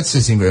with The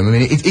Bed-Sitting Room. I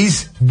mean, it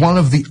is one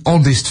of the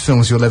oddest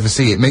films you'll ever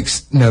see. It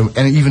makes, and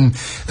even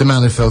The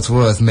Man Who Fell to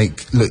Earth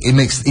it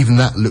makes even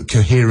that look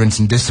coherent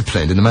and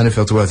disciplined, and The Man Who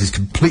Fell to Earth is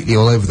completely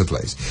all over the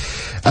place.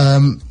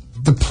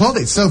 The plot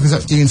itself is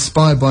actually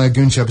inspired by a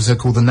Goon Show episode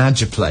called The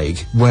Nadja Plague,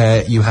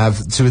 where you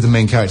have two of the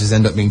main characters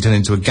end up being turned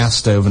into a gas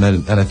stove and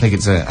I think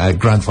it's a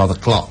grandfather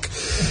clock.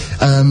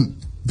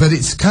 But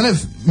it's kind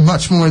of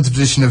much more in the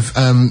tradition of,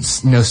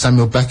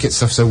 Samuel Beckett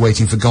stuff, so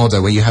Waiting for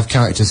Godot, where you have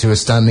characters who are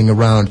standing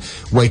around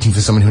waiting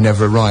for someone who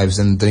never arrives,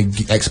 and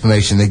the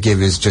explanation they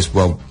give is just,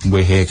 well,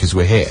 we're here because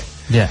we're here.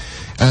 Yeah.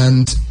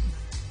 And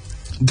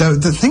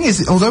the thing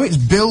is, although it's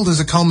billed as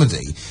a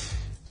comedy,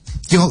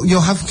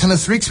 you'll have kind of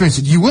 3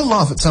 experiences. You will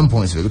laugh at some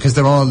points of it, because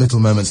there are little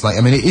moments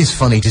it is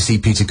funny to see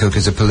Peter Cook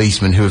as a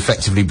policeman who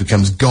effectively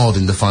becomes God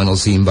in the final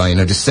scene by,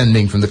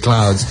 descending from the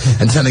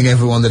clouds and telling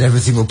everyone that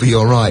everything will be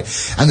alright.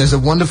 And there's a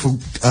wonderful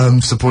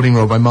supporting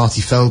role by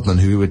Marty Feldman,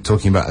 who we were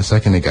talking about a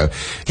second ago.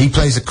 He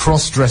plays a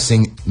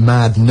cross-dressing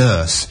mad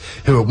nurse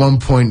who at one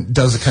point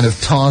does a kind of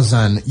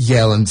Tarzan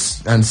yell and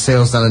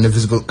sails down an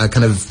invisible,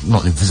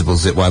 not invisible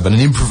zip wire, but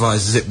an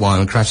improvised zip wire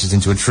and crashes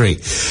into a tree.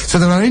 So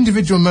there are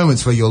individual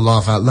moments where you'll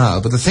laugh out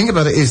loud. But the thing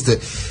about it is that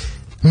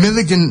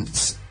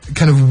Milligan's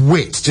kind of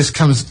wit just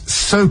comes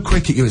so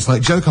quick at you. It's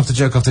like joke after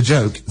joke after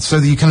joke, so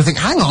that you kind of think,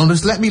 hang on,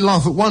 just let me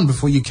laugh at one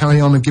before you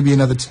carry on and give me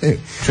another 2.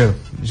 True.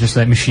 It's just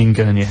like machine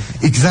gun, yeah.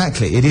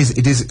 Exactly. It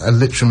is a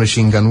literal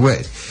machine gun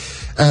wit.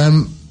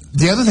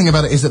 The other thing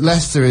about it is that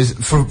Lester is,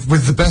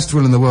 with the best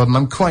will in the world, and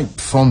I'm quite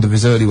fond of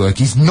his early work,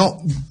 he's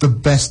not the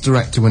best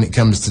director when it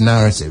comes to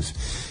narrative.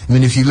 I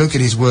mean, if you look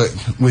at his work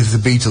with the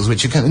Beatles,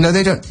 which are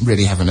they don't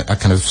really have a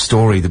kind of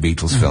story, the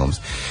Beatles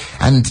films,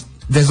 and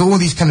there's all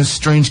these kind of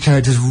strange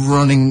characters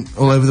running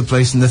all over the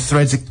place, and the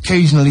threads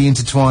occasionally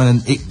intertwine,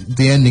 and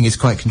the ending is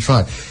quite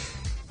contrived.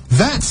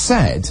 That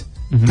said,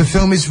 the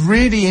film is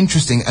really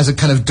interesting as a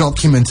kind of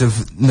document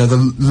of,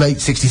 the late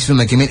 60s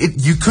filmmaking. I mean,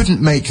 you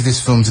couldn't make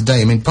this film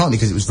today. I mean, partly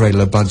because it was very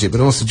low budget,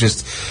 but also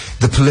just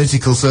the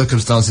political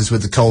circumstances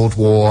with the Cold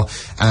War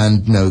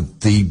and,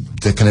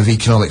 the kind of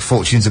economic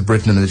fortunes of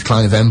Britain and the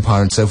decline of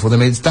empire and so forth. I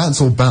mean,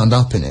 that's all bound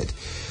up in it.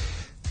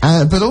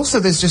 But also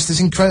there's just this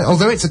incredible,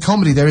 although it's a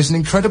comedy, there is an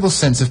incredible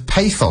sense of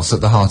pathos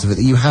at the heart of it.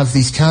 You have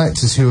these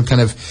characters who are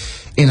kind of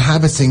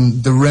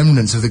inhabiting the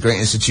remnants of the great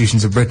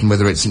institutions of Britain,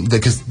 whether it's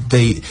because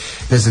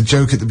there's a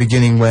joke at the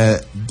beginning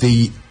where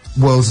the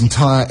world's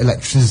entire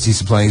electricity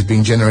supply is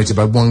being generated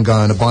by one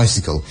guy on a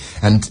bicycle,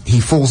 and he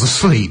falls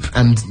asleep,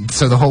 and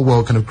so the whole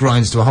world kind of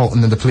grinds to a halt,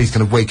 and then the police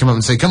kind of wake him up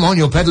and say, "Come on,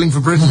 you're peddling for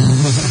Britain."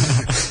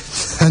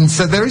 And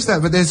so there is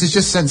that, but there's this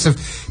just sense of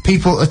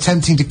people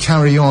attempting to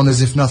carry on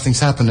as if nothing's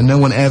happened, and no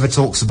one ever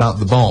talks about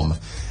the bomb.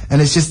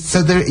 And it's just,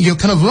 so there, you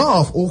kind of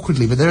laugh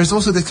awkwardly, but there is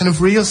also this kind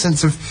of real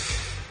sense of,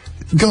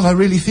 God, I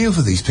really feel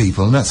for these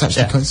people, and that's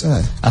actually quite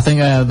sad. I think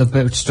the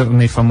bit which struck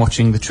me from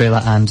watching the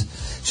trailer and,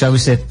 shall we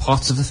say,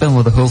 parts of the film,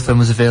 or the whole film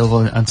was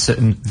available on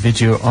certain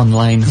video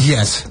online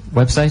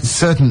websites?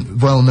 Certain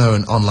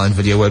well-known online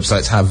video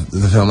websites have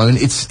the film. I mean,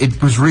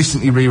 it was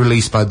recently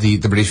re-released by the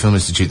British Film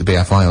Institute, the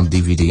BFI, on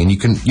DVD, and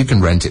you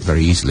can rent it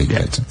very easily.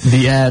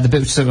 Yeah. The bit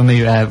which struck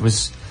me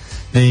was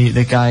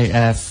the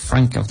guy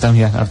Frank. I'm down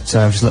here. I've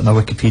just let my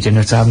Wikipedia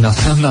notes. I'm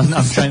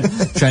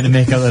trying to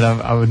make out that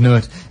I would know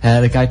it.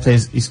 The guy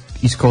plays.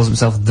 He calls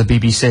himself the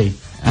BBC.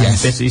 And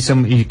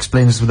basically, he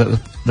explains the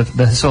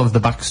sort of the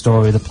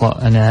backstory, the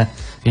plot, and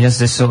he has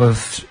this sort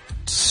of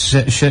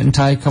shirt and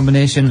tie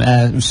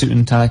combination, suit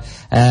and tie.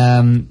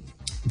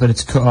 But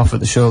it's cut off at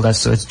the shoulders,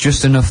 so it's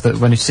just enough that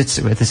when he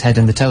sits with his head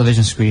in the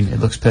television screen,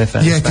 it looks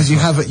perfect. Yeah, because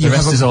the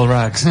rest is all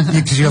rags.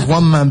 Because you have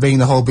one man being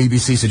the whole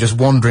BBC, so just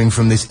wandering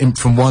from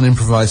from one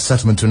improvised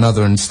settlement to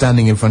another, and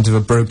standing in front of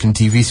a broken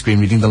TV screen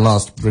reading the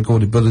last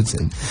recorded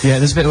bulletin. Yeah,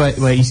 there's a bit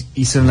where he's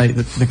sort of like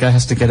the guy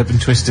has to get up and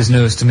twist his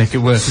nose to make it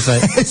work.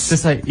 It's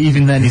just like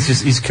even then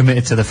he's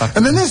committed to the fact.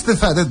 And then there's the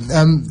fact that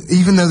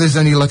even though there's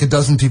only like a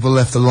dozen people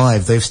left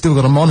alive, they've still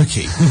got a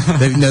monarchy.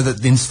 They know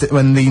that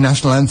when the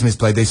national anthem is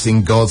played, they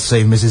sing "God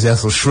Save Mrs.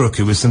 Ethel Shrook,"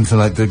 who was something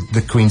like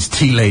the Queen's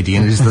tea lady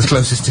and is the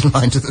closest in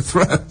line to the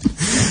throne.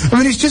 I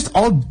mean, it's just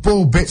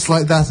oddball bits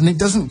like that, and it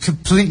doesn't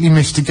completely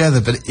mesh together,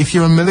 but if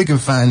you're a Milligan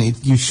fan,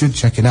 you should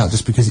check it out,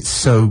 just because it's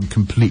so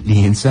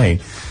completely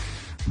insane.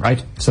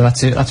 Right, so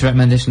that's it. That's your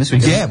recommendation this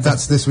week. Yeah,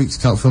 that's this week's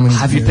cult film.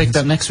 Have you picked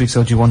up next week's,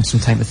 or do you want some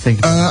time to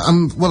think?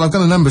 Well, I've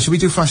got a number. Should we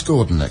do Flash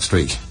Gordon next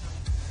week?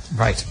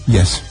 Right.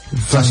 Yes,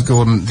 Flash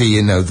Gordon,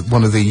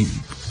 one of the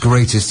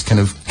greatest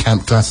kind of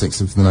camp classics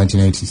of the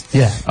 1980s.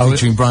 Yeah.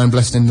 Featuring Brian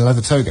Blessed in the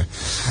leather toga.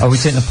 Are we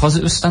taking a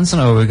positive stance on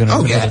it, or are we going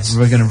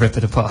to rip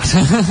it apart?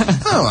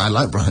 Oh, I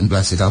like Brian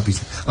Blessed.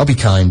 I'll be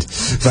kind.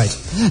 Right.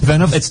 Fair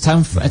enough. It's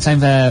time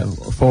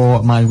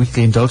for my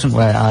weekly indulgent,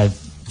 where I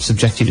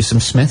subject you to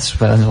some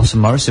Smiths, and also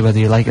Morrissey, whether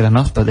you like it or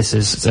not. But this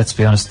is, let's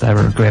be honest, they're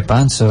a great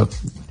band, so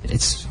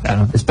it's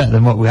better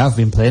than what we have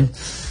been playing.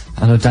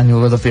 I know Daniel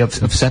will be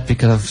upset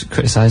because I've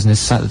criticising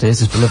his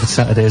beloved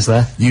Saturdays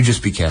there. You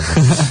just be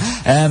careful.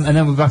 And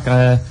then we're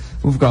back,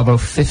 we've got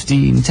about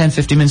 15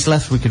 minutes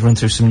left. We could run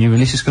through some new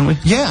releases, couldn't we?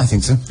 Yeah, I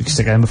think so. We can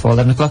stick around before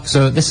 11 o'clock.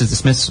 So this is the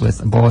Smiths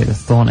with A Boy with a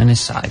Thorn in His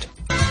Side.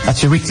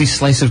 That's your weekly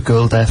slice of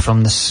gold there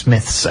from the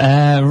Smiths.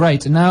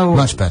 Right, now...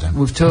 Much better.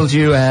 We've told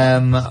you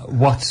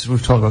what...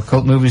 We've talked about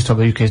cult movies, talked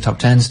about UK top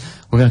 10s.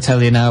 We're going to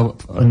tell you now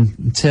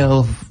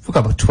until... We've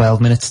got about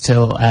 12 minutes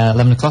till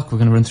 11 o'clock. We're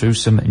going to run through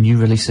some new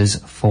releases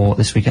for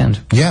this weekend.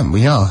 Yeah,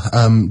 we are.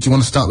 Do you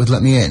want to start with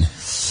Let Me In?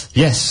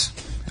 Yes.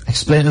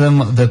 Explain to them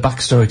the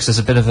backstory, because there's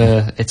a bit of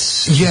a...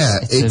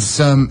 It's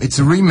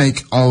a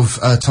remake of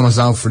Thomas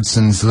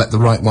Alfredson's Let the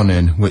Right One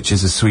In, which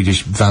is a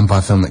Swedish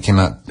vampire film that came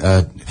out...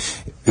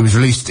 it was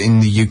released in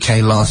the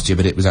UK last year,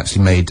 but it was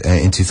actually made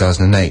in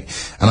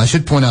 2008. And I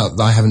should point out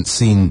that I haven't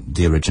seen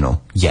the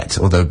original yet,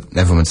 although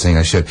everyone's saying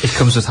I should. It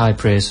comes with high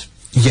praise.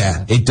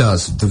 Yeah, it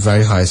does. The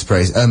very highest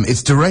praise.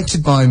 It's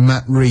directed by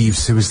Matt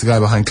Reeves, who is the guy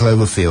behind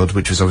Cloverfield,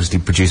 which was obviously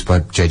produced by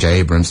J.J.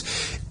 Abrams.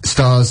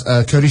 Stars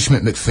Cody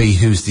Schmidt-McPhee,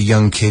 who's the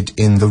young kid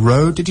in The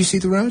Road. Did you see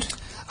The Road?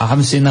 I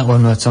haven't seen that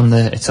one. It's on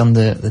the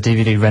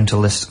DVD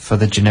rental list for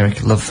the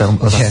generic love film.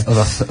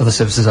 Other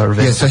services are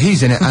available. Yeah, so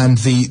he's in it, and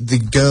the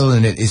girl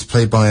in it is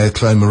played by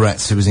Chloe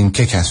Moretz, who was in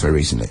Kick-Ass very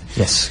recently.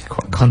 Yes,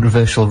 quite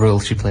controversial role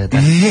she played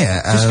there.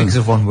 Yeah. Just because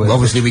of one word.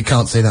 Obviously, we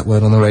can't say that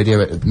word on the radio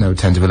at 10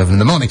 to 11 in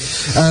the morning.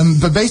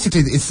 But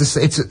basically, it's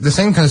the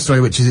same kind of story,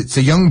 which is it's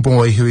a young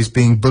boy who is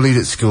being bullied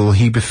at school.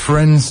 He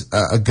befriends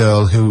a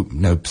girl who,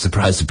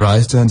 surprise,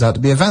 surprise, turns out to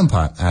be a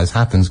vampire, as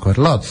happens quite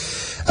a lot.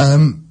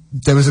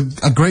 There was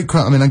a great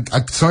quote. I mean,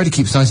 I'm sorry to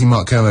keep citing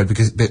Mark Kermode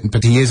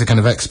but he is a kind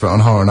of expert on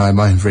horror, and I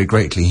admire him very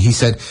greatly. He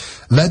said,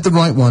 "Let the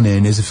Right One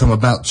In is a film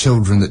about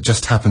children that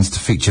just happens to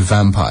feature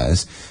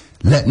vampires.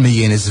 Let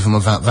Me In is a film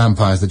about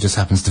vampires that just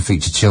happens to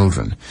feature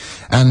children.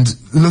 And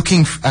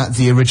looking at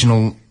the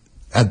original,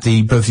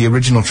 both the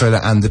original trailer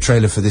and the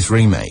trailer for this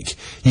remake,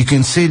 you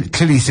can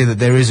clearly see that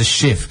there is a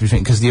shift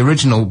between, because the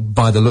original,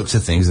 by the looks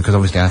of things, because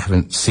obviously I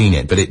haven't seen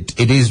it, but it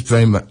is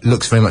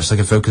looks very much like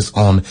a focus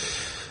on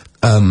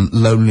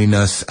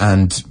loneliness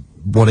and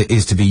what it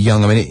is to be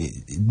young. I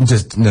mean,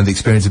 just, the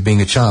experience of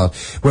being a child.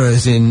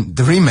 Whereas in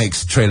the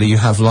remake's trailer, you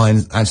have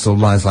actual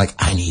lines like,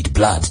 I need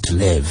blood to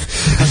live.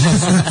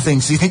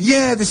 Things. So you think,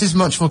 yeah, this is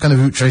much more kind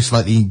of outre,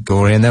 slightly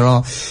gory, and there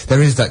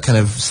is that kind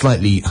of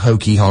slightly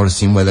hokey horror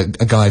scene where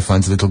a guy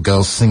finds a little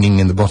girl singing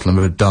in the bottom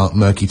of a dark,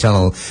 murky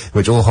tunnel,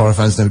 which all horror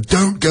fans know,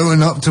 don't go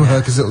up to her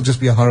because it'll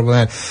just be a horrible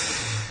end.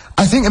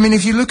 I mean,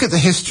 if you look at the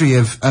history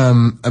of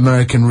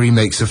American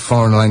remakes of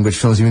foreign language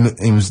films,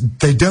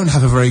 they don't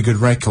have a very good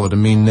record. I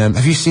mean,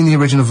 have you seen the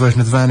original version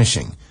of The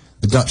Vanishing,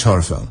 the Dutch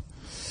horror film?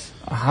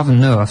 I haven't,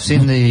 no. I've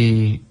seen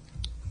the...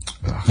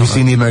 You've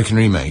seen the American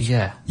remake?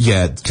 Yeah.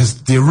 Yeah,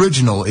 because the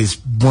original is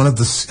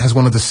has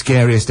one of the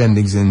scariest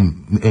endings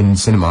in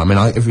cinema. I mean,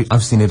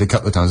 I've seen it a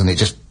couple of times and it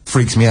just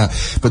freaks me out.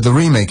 But the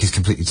remake is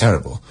completely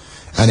terrible.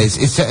 And it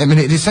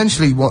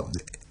essentially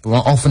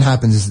what often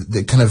happens is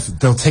that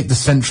they'll take the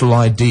central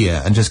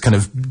idea and just kind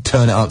of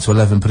turn it up to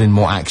 11, put in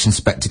more action,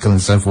 spectacle and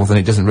so forth, and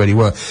it doesn't really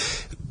work.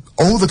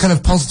 All the kind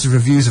of positive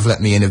reviews of Let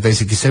Me In have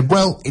basically said,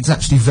 well, it's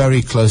actually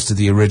very close to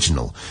the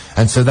original,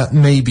 and so that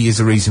maybe is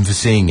a reason for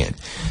seeing it.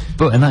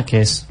 But in that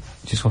case,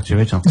 just watch the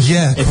original.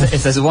 Yeah.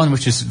 If there's a one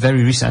which is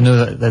very recent, I know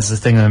that there's a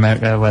thing in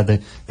America where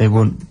they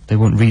won't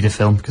read a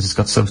film because it's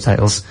got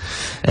subtitles.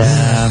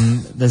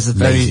 There's a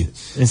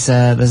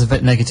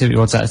bit negativity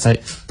towards that. It's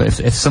like, but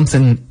if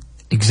something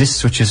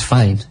exists which is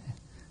fine,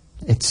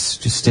 it's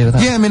just stay with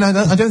that. Yeah, I mean,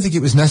 I don't think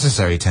it was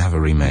necessary to have a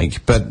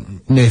remake, but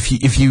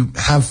if you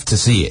have to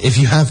see it, if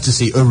you have to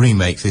see a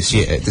remake this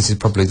year, this is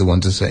probably the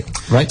one to see.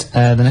 Right,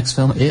 the next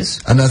film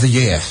is? Another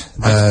Year,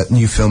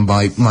 new film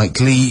by Mike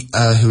Leigh,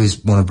 who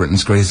is one of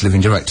Britain's greatest living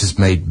directors,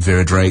 made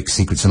Vera Drake,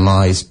 Secrets and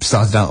Lies,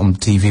 started out on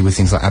TV with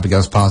things like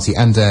Abigail's Party,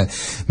 and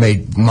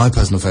made my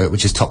personal favourite,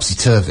 which is Topsy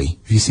Turvy.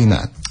 Have you seen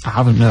that? I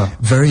haven't, no.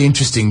 Very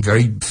interesting,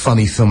 very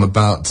funny film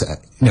about,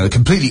 a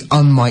completely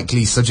un-Mike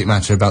Leigh subject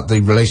matter about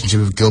the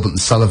relationship of Gilbert and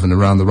Sullivan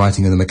around the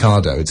writing of The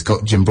Mikado. It's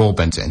got Jim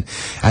Broadbent in.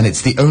 And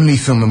it's the only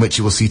film in which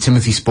you will see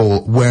Timothy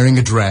Spall wearing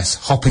a dress,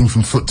 hopping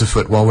from foot to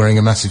foot while wearing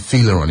a massive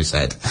feeler on his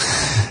head.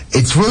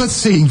 It's worth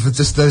seeing for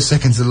just those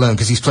seconds alone,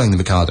 because he's playing The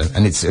Mikado,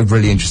 and it's a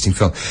really interesting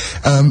film.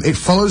 It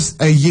follows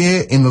a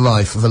year in the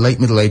life of a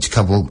late middle-aged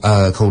couple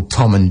called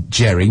Tom and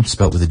Jerry,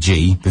 spelt with a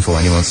G, before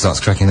anyone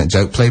starts cracking that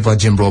joke, played by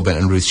Jim Broadbent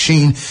and Ruth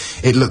Sheen.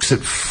 It looks at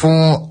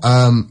 4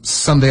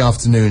 Sunday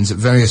afternoons at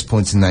various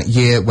points in that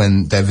year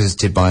when they're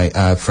visited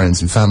by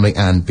friends and family,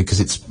 and because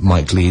it's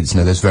Mike Leigh,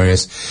 there's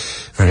various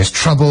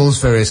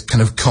troubles, various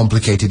kind of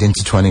complicated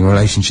intertwining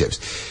relationships.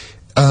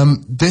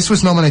 This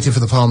was nominated for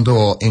the Palme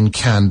d'Or in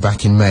Cannes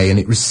back in May, and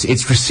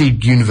it's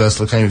received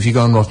universal acclaim. If you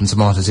go on Rotten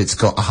Tomatoes, it's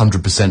got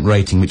 100%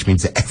 rating, which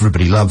means that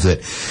everybody loves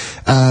it.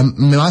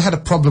 I had a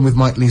problem with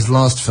Mike Leigh's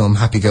last film,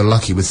 Happy Go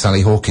Lucky, with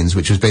Sally Hawkins,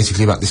 which was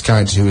basically about this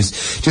character who was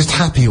just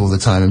happy all the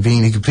time and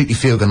being completely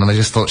feel-good, and I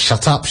just thought,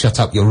 shut up,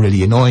 you're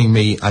really annoying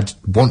me, I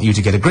want you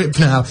to get a grip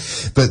now.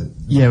 But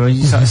yeah, well,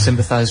 you sort of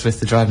sympathise with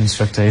the driving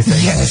instructor, you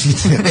think? Yes,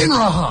 you do. In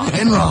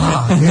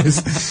Raha!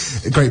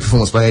 Yes. A great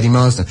performance by Eddie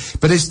Marsden.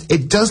 But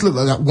it does look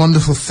like that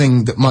wonderful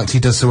thing that Mike Leigh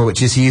does so well,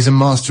 which is he is a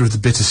master of the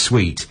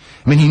bittersweet.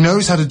 I mean, he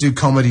knows how to do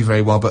comedy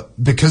very well,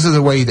 but because of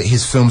the way that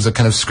his films are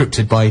kind of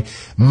scripted by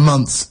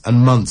months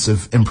and months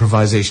of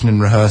improvisation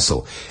and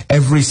rehearsal,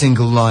 every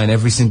single line,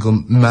 every single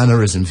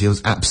mannerism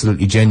feels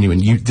absolutely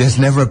genuine. There's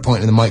never a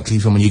point in the Mike Leigh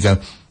film when you go,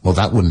 well,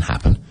 that wouldn't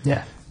happen.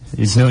 Yeah.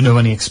 There's no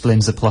one he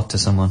explains the plot to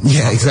someone.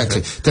 Yeah,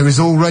 exactly. There is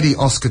already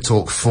Oscar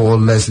talk for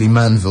Leslie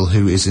Manville,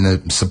 who is in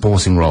a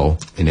supporting role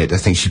in it. I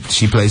think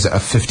she plays a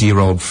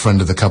 50-year-old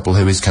friend of the couple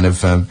who is kind of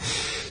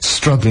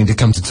struggling to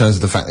come to terms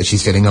with the fact that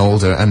she's getting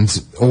older,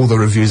 and all the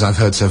reviews I've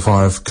heard so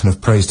far have kind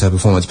of praised her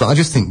performance. But I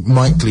just think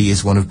Mike Leigh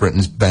is one of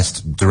Britain's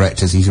best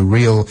directors. He's a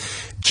real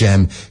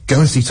gem. Go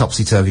and see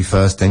Topsy Turvy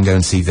first, then go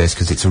and see this,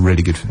 because it's a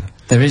really good film.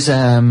 There is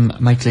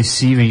Mike Leigh's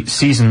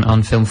season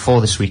on Film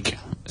 4 this week.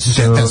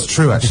 So yeah, that's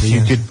true, actually.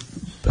 If you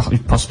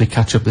could possibly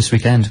catch up this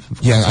weekend.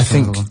 Yeah, I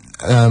think,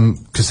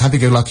 because Happy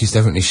Go Lucky is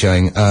definitely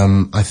showing.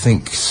 I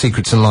think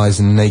Secrets and Lies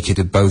and Naked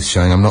are both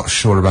showing. I'm not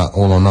sure about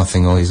All or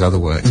Nothing or his other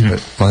works,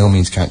 but by all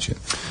means catch it.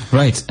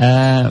 Right,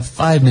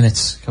 5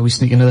 minutes. Can we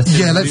sneak another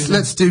thing? Yeah,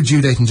 let's do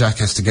Date and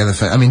Jackass together.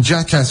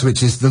 Jackass,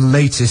 which is the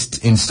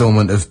latest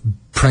instalment of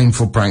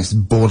painful pranks,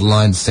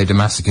 borderline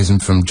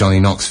sadomasochism from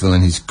Johnny Knoxville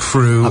and his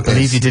crew. I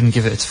believe you didn't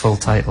give it its full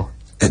title.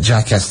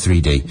 Jackass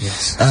 3D.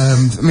 Yes.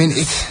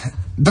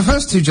 The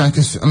first two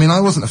Jackass, I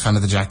wasn't a fan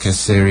of the Jackass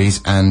series,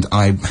 and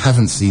I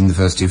haven't seen the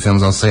first two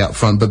films, I'll say up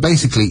front, but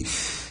basically,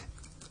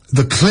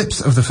 the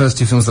clips of the first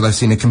two films that I've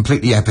seen are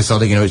completely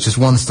episodic, it's just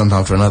one stunt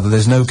after another,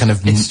 there's no kind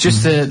of... It's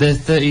just the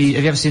 30...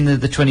 Have you ever seen the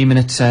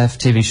 20-minute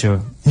TV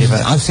show?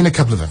 I've seen a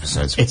couple of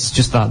episodes. It's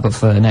just that, but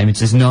for a name.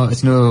 There's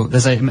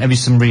like maybe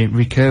some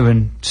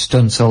recurring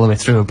stunts all the way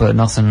through, but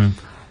nothing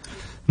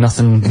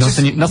Nothing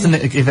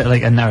to give it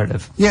like a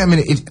narrative. Yeah, I mean,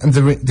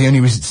 the only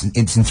reason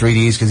it's in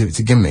 3D is because it's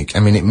a gimmick. I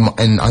mean,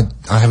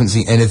 I haven't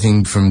seen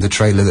anything from the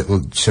trailer that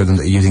will show them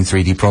that they're using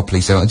 3D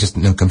properly, so I just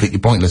know completely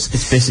pointless.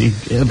 It's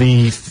basically, it'll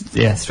be,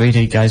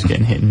 3D guys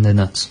getting hit in the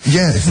nuts.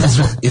 Yeah,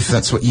 if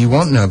that's what you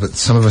want, no, but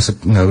some of us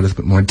are, a little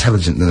bit more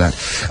intelligent than that.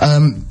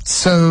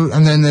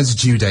 And then there's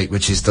Due Date,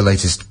 which is the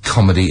latest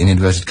comedy, in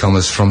inverted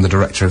commas, from the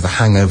director of The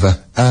Hangover.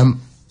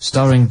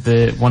 Starring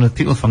one of the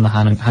people from The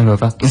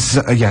Hangover.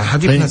 How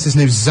do you pronounce his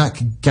name? Zach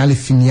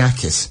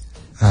Galifianakis.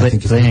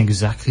 Playing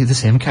exactly the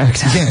same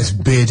character. Yes,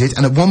 bearded,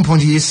 and at one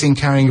point he is seen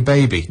carrying a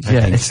baby.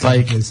 It's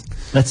like,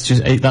 let's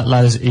just, that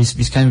lad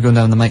he's kind of going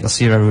down the Michael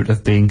Cera route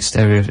of being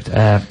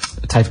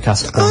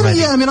typecast already.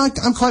 Yeah, I mean,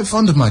 I'm quite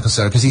fond of Michael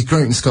Cera, because he's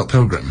great in Scott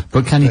Pilgrim.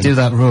 But can he do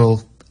that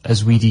role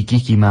as weedy,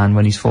 geeky man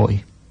when he's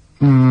 40?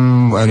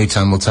 Only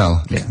time will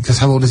tell. Yeah. Because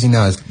how old is he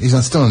now?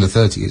 He's still under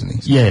 30,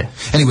 isn't he? Yeah.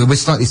 Anyway, we're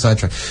slightly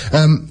sidetracked.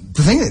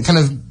 The thing that kind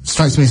of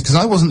strikes me is because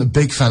I wasn't a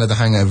big fan of The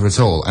Hangover at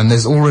all, and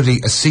there's already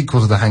a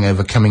sequel to The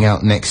Hangover coming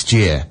out next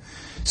year.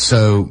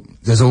 So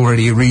there's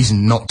already a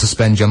reason not to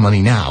spend your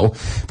money now.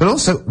 But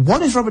also,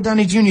 what is Robert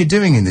Downey Jr.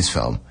 doing in this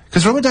film?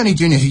 Because Robert Downey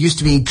Jr., who used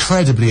to be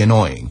incredibly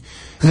annoying,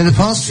 and in the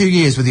past few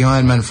years with the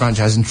Iron Man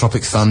franchise and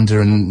Tropic Thunder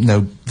and,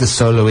 The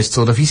Soloist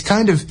sort of, he's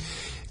kind of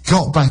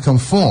got back on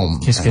form.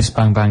 Kiss Kiss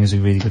Bang Bang is a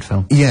really good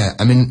film. Yeah,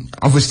 I mean,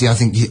 obviously I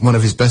think one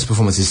of his best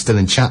performances is still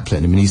in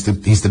Chaplin. I mean, he's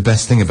the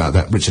best thing about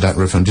that Richard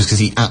Attenborough film, just because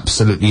he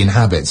absolutely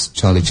inhabits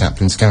Charlie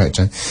Chaplin's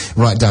character,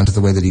 right down to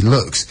the way that he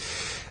looks.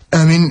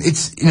 I mean,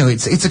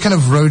 it's a kind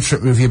of road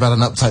trip movie about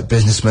an uptight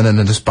businessman and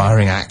an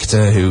aspiring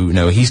actor who,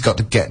 he's got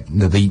to get,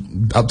 the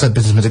uptight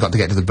businessman has got to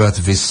get to the birth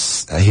of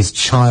his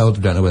child.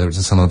 We don't know whether it's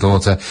a son or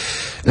daughter.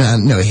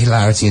 And,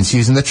 hilarity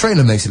ensues, and the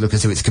trailer makes it look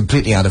as if it's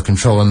completely out of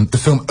control, and the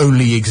film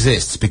only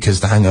exists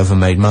because The Hangover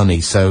made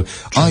money. So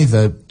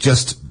either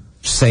just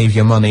save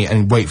your money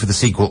and wait for the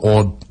sequel,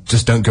 or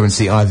just don't go and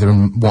see either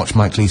and watch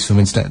Mike Leigh's film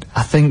instead.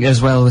 I think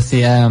as well with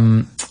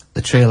the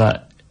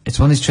trailer, it's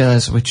one of these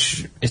trailers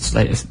which, it's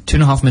like a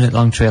 2.5 minute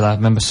long trailer. I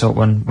remember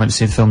went to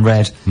see the film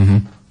Red.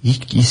 Mm-hmm.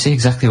 You see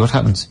exactly what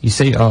happens. You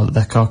see,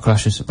 their car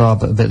crashes,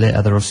 but a bit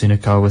later they're obviously in a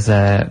car with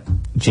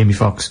Jamie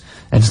Foxx.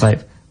 And it's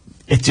like,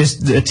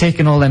 they're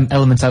taking all them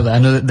elements out there. I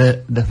know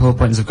that the whole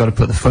point is they've got to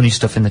put the funny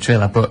stuff in the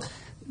trailer, but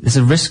there's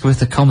a risk with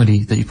the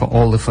comedy that you put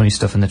all the funny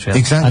stuff in the trailer.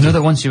 Exactly. I know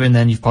that once you're in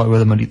there and you've parted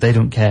with the money, they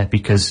don't care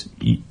because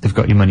they've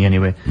got your money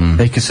anyway.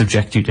 They could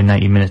subject you to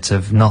 90 minutes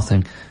of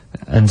nothing.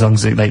 And as long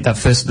as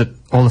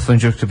all the fun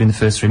jokes could be in the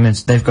first 3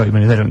 minutes, they've got your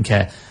money, they don't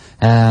care.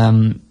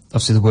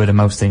 Obviously the word of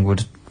mouth thing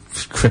would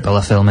cripple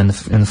a film in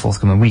the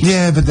forthcoming weeks.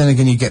 Yeah, but then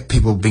again, you get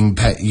people you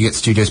get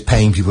studios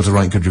paying people to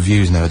write good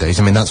reviews nowadays.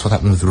 I mean, that's what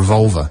happened with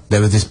Revolver.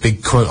 There was this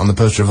big quote on the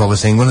poster of Revolver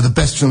saying, one of the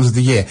best films of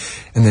the year,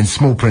 and then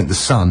small print, The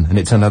Sun, and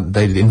it turned out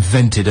they'd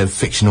invented a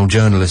fictional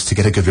journalist to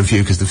get a good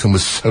review because the film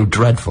was so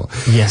dreadful.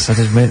 Yes, I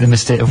did make the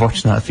mistake of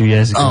watching that a few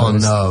years ago. Oh,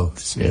 no.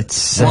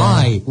 It's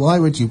Why? Why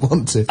would you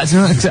want to? I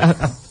don't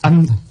know,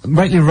 I'm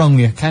rightly or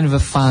wrongly, kind of a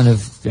fan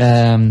of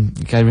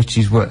Guy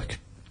Ritchie's work.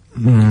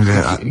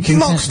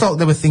 Lock, Stock,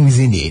 there were things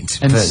in it.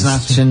 And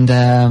Snatch, and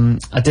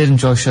I did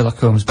enjoy Sherlock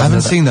Holmes. But I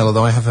haven't seen that,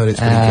 although I have heard it's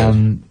pretty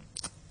good.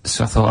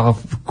 So I thought,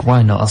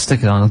 why not? I'll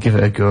stick it on, I'll give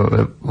it a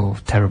go. Oh,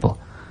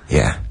 terrible.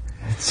 Yeah.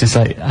 It's just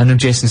like, I know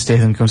Jason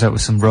Statham comes out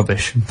with some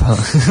rubbish, but...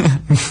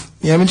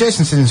 Yeah, I mean,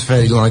 Jason Statham's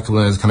fairly likeable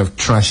in a kind of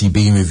trashy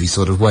B-movie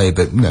sort of way,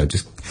 but,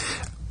 just...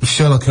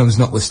 Sherlock Holmes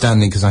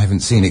notwithstanding, because I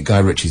haven't seen it, Guy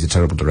Ritchie's a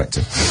terrible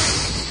director.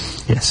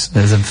 Yes,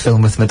 there's a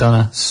film with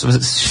Madonna. Was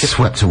it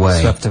Swept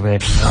Away? Swept Away.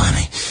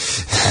 Blimey.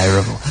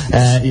 Terrible.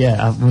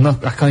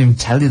 I can't even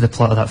tell you the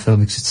plot of that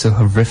film because it's so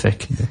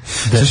horrific.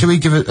 So should we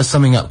give it a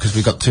summing up because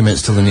we've got 2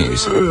 minutes till the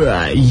news?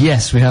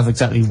 Yes, we have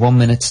exactly 1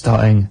 minute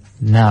starting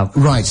now.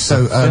 Right,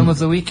 so... film of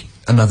the week?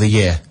 Another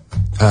Year.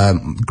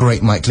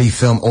 Great Mike Leigh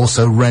film.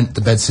 Also, rent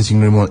The Bed Sitting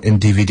Room in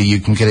DVD. You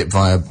can get it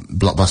via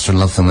Blockbuster and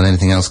Love Film and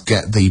anything else.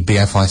 Get the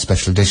BFI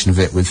special edition of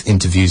it with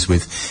interviews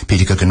with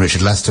Peter Cook and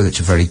Richard Lester, which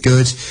are very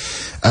good.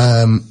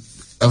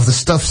 Of the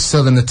stuff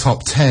still in the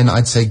top 10,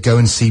 I'd say go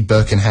and see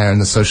Burke and Hare and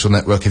The Social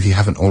Network if you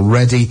haven't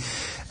already.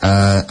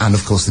 And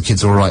of course The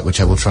Kid's Alright, which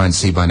I will try and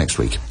see by next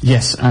week.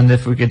 Yes, and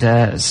if we could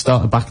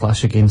start a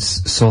backlash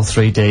against Saw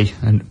 3D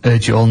and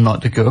urge you all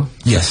not to go.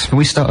 Yes. Can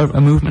we start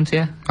a movement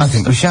here? I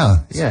think we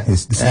shall. Yeah.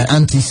 It's the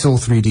anti-Saw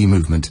 3D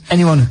movement.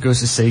 Anyone who goes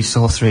to see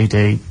Saw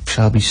 3D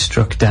shall be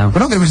struck down.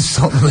 We're not going to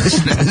insult the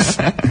listeners.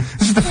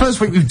 This is the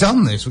first week we've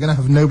done this. We're going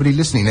to have nobody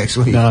listening next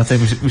week. No, I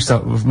think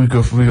we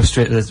go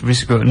straight to this.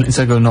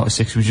 Instead of going 0 to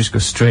 6, we just go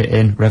straight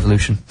in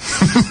Revolution.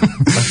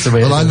 That's the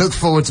way. Well, I look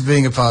forward to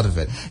being a part of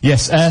it.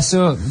 Yes,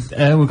 so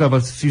we've got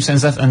about a few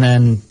seconds left, and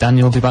then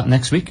Daniel will be back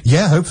next week.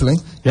 Yeah, hopefully.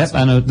 Yep,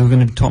 and we're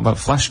going to be talking about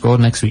Flash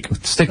Gordon next week.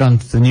 Stick on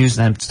to the news,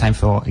 and then it's time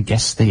for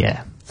Guess the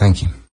Year. Thank you.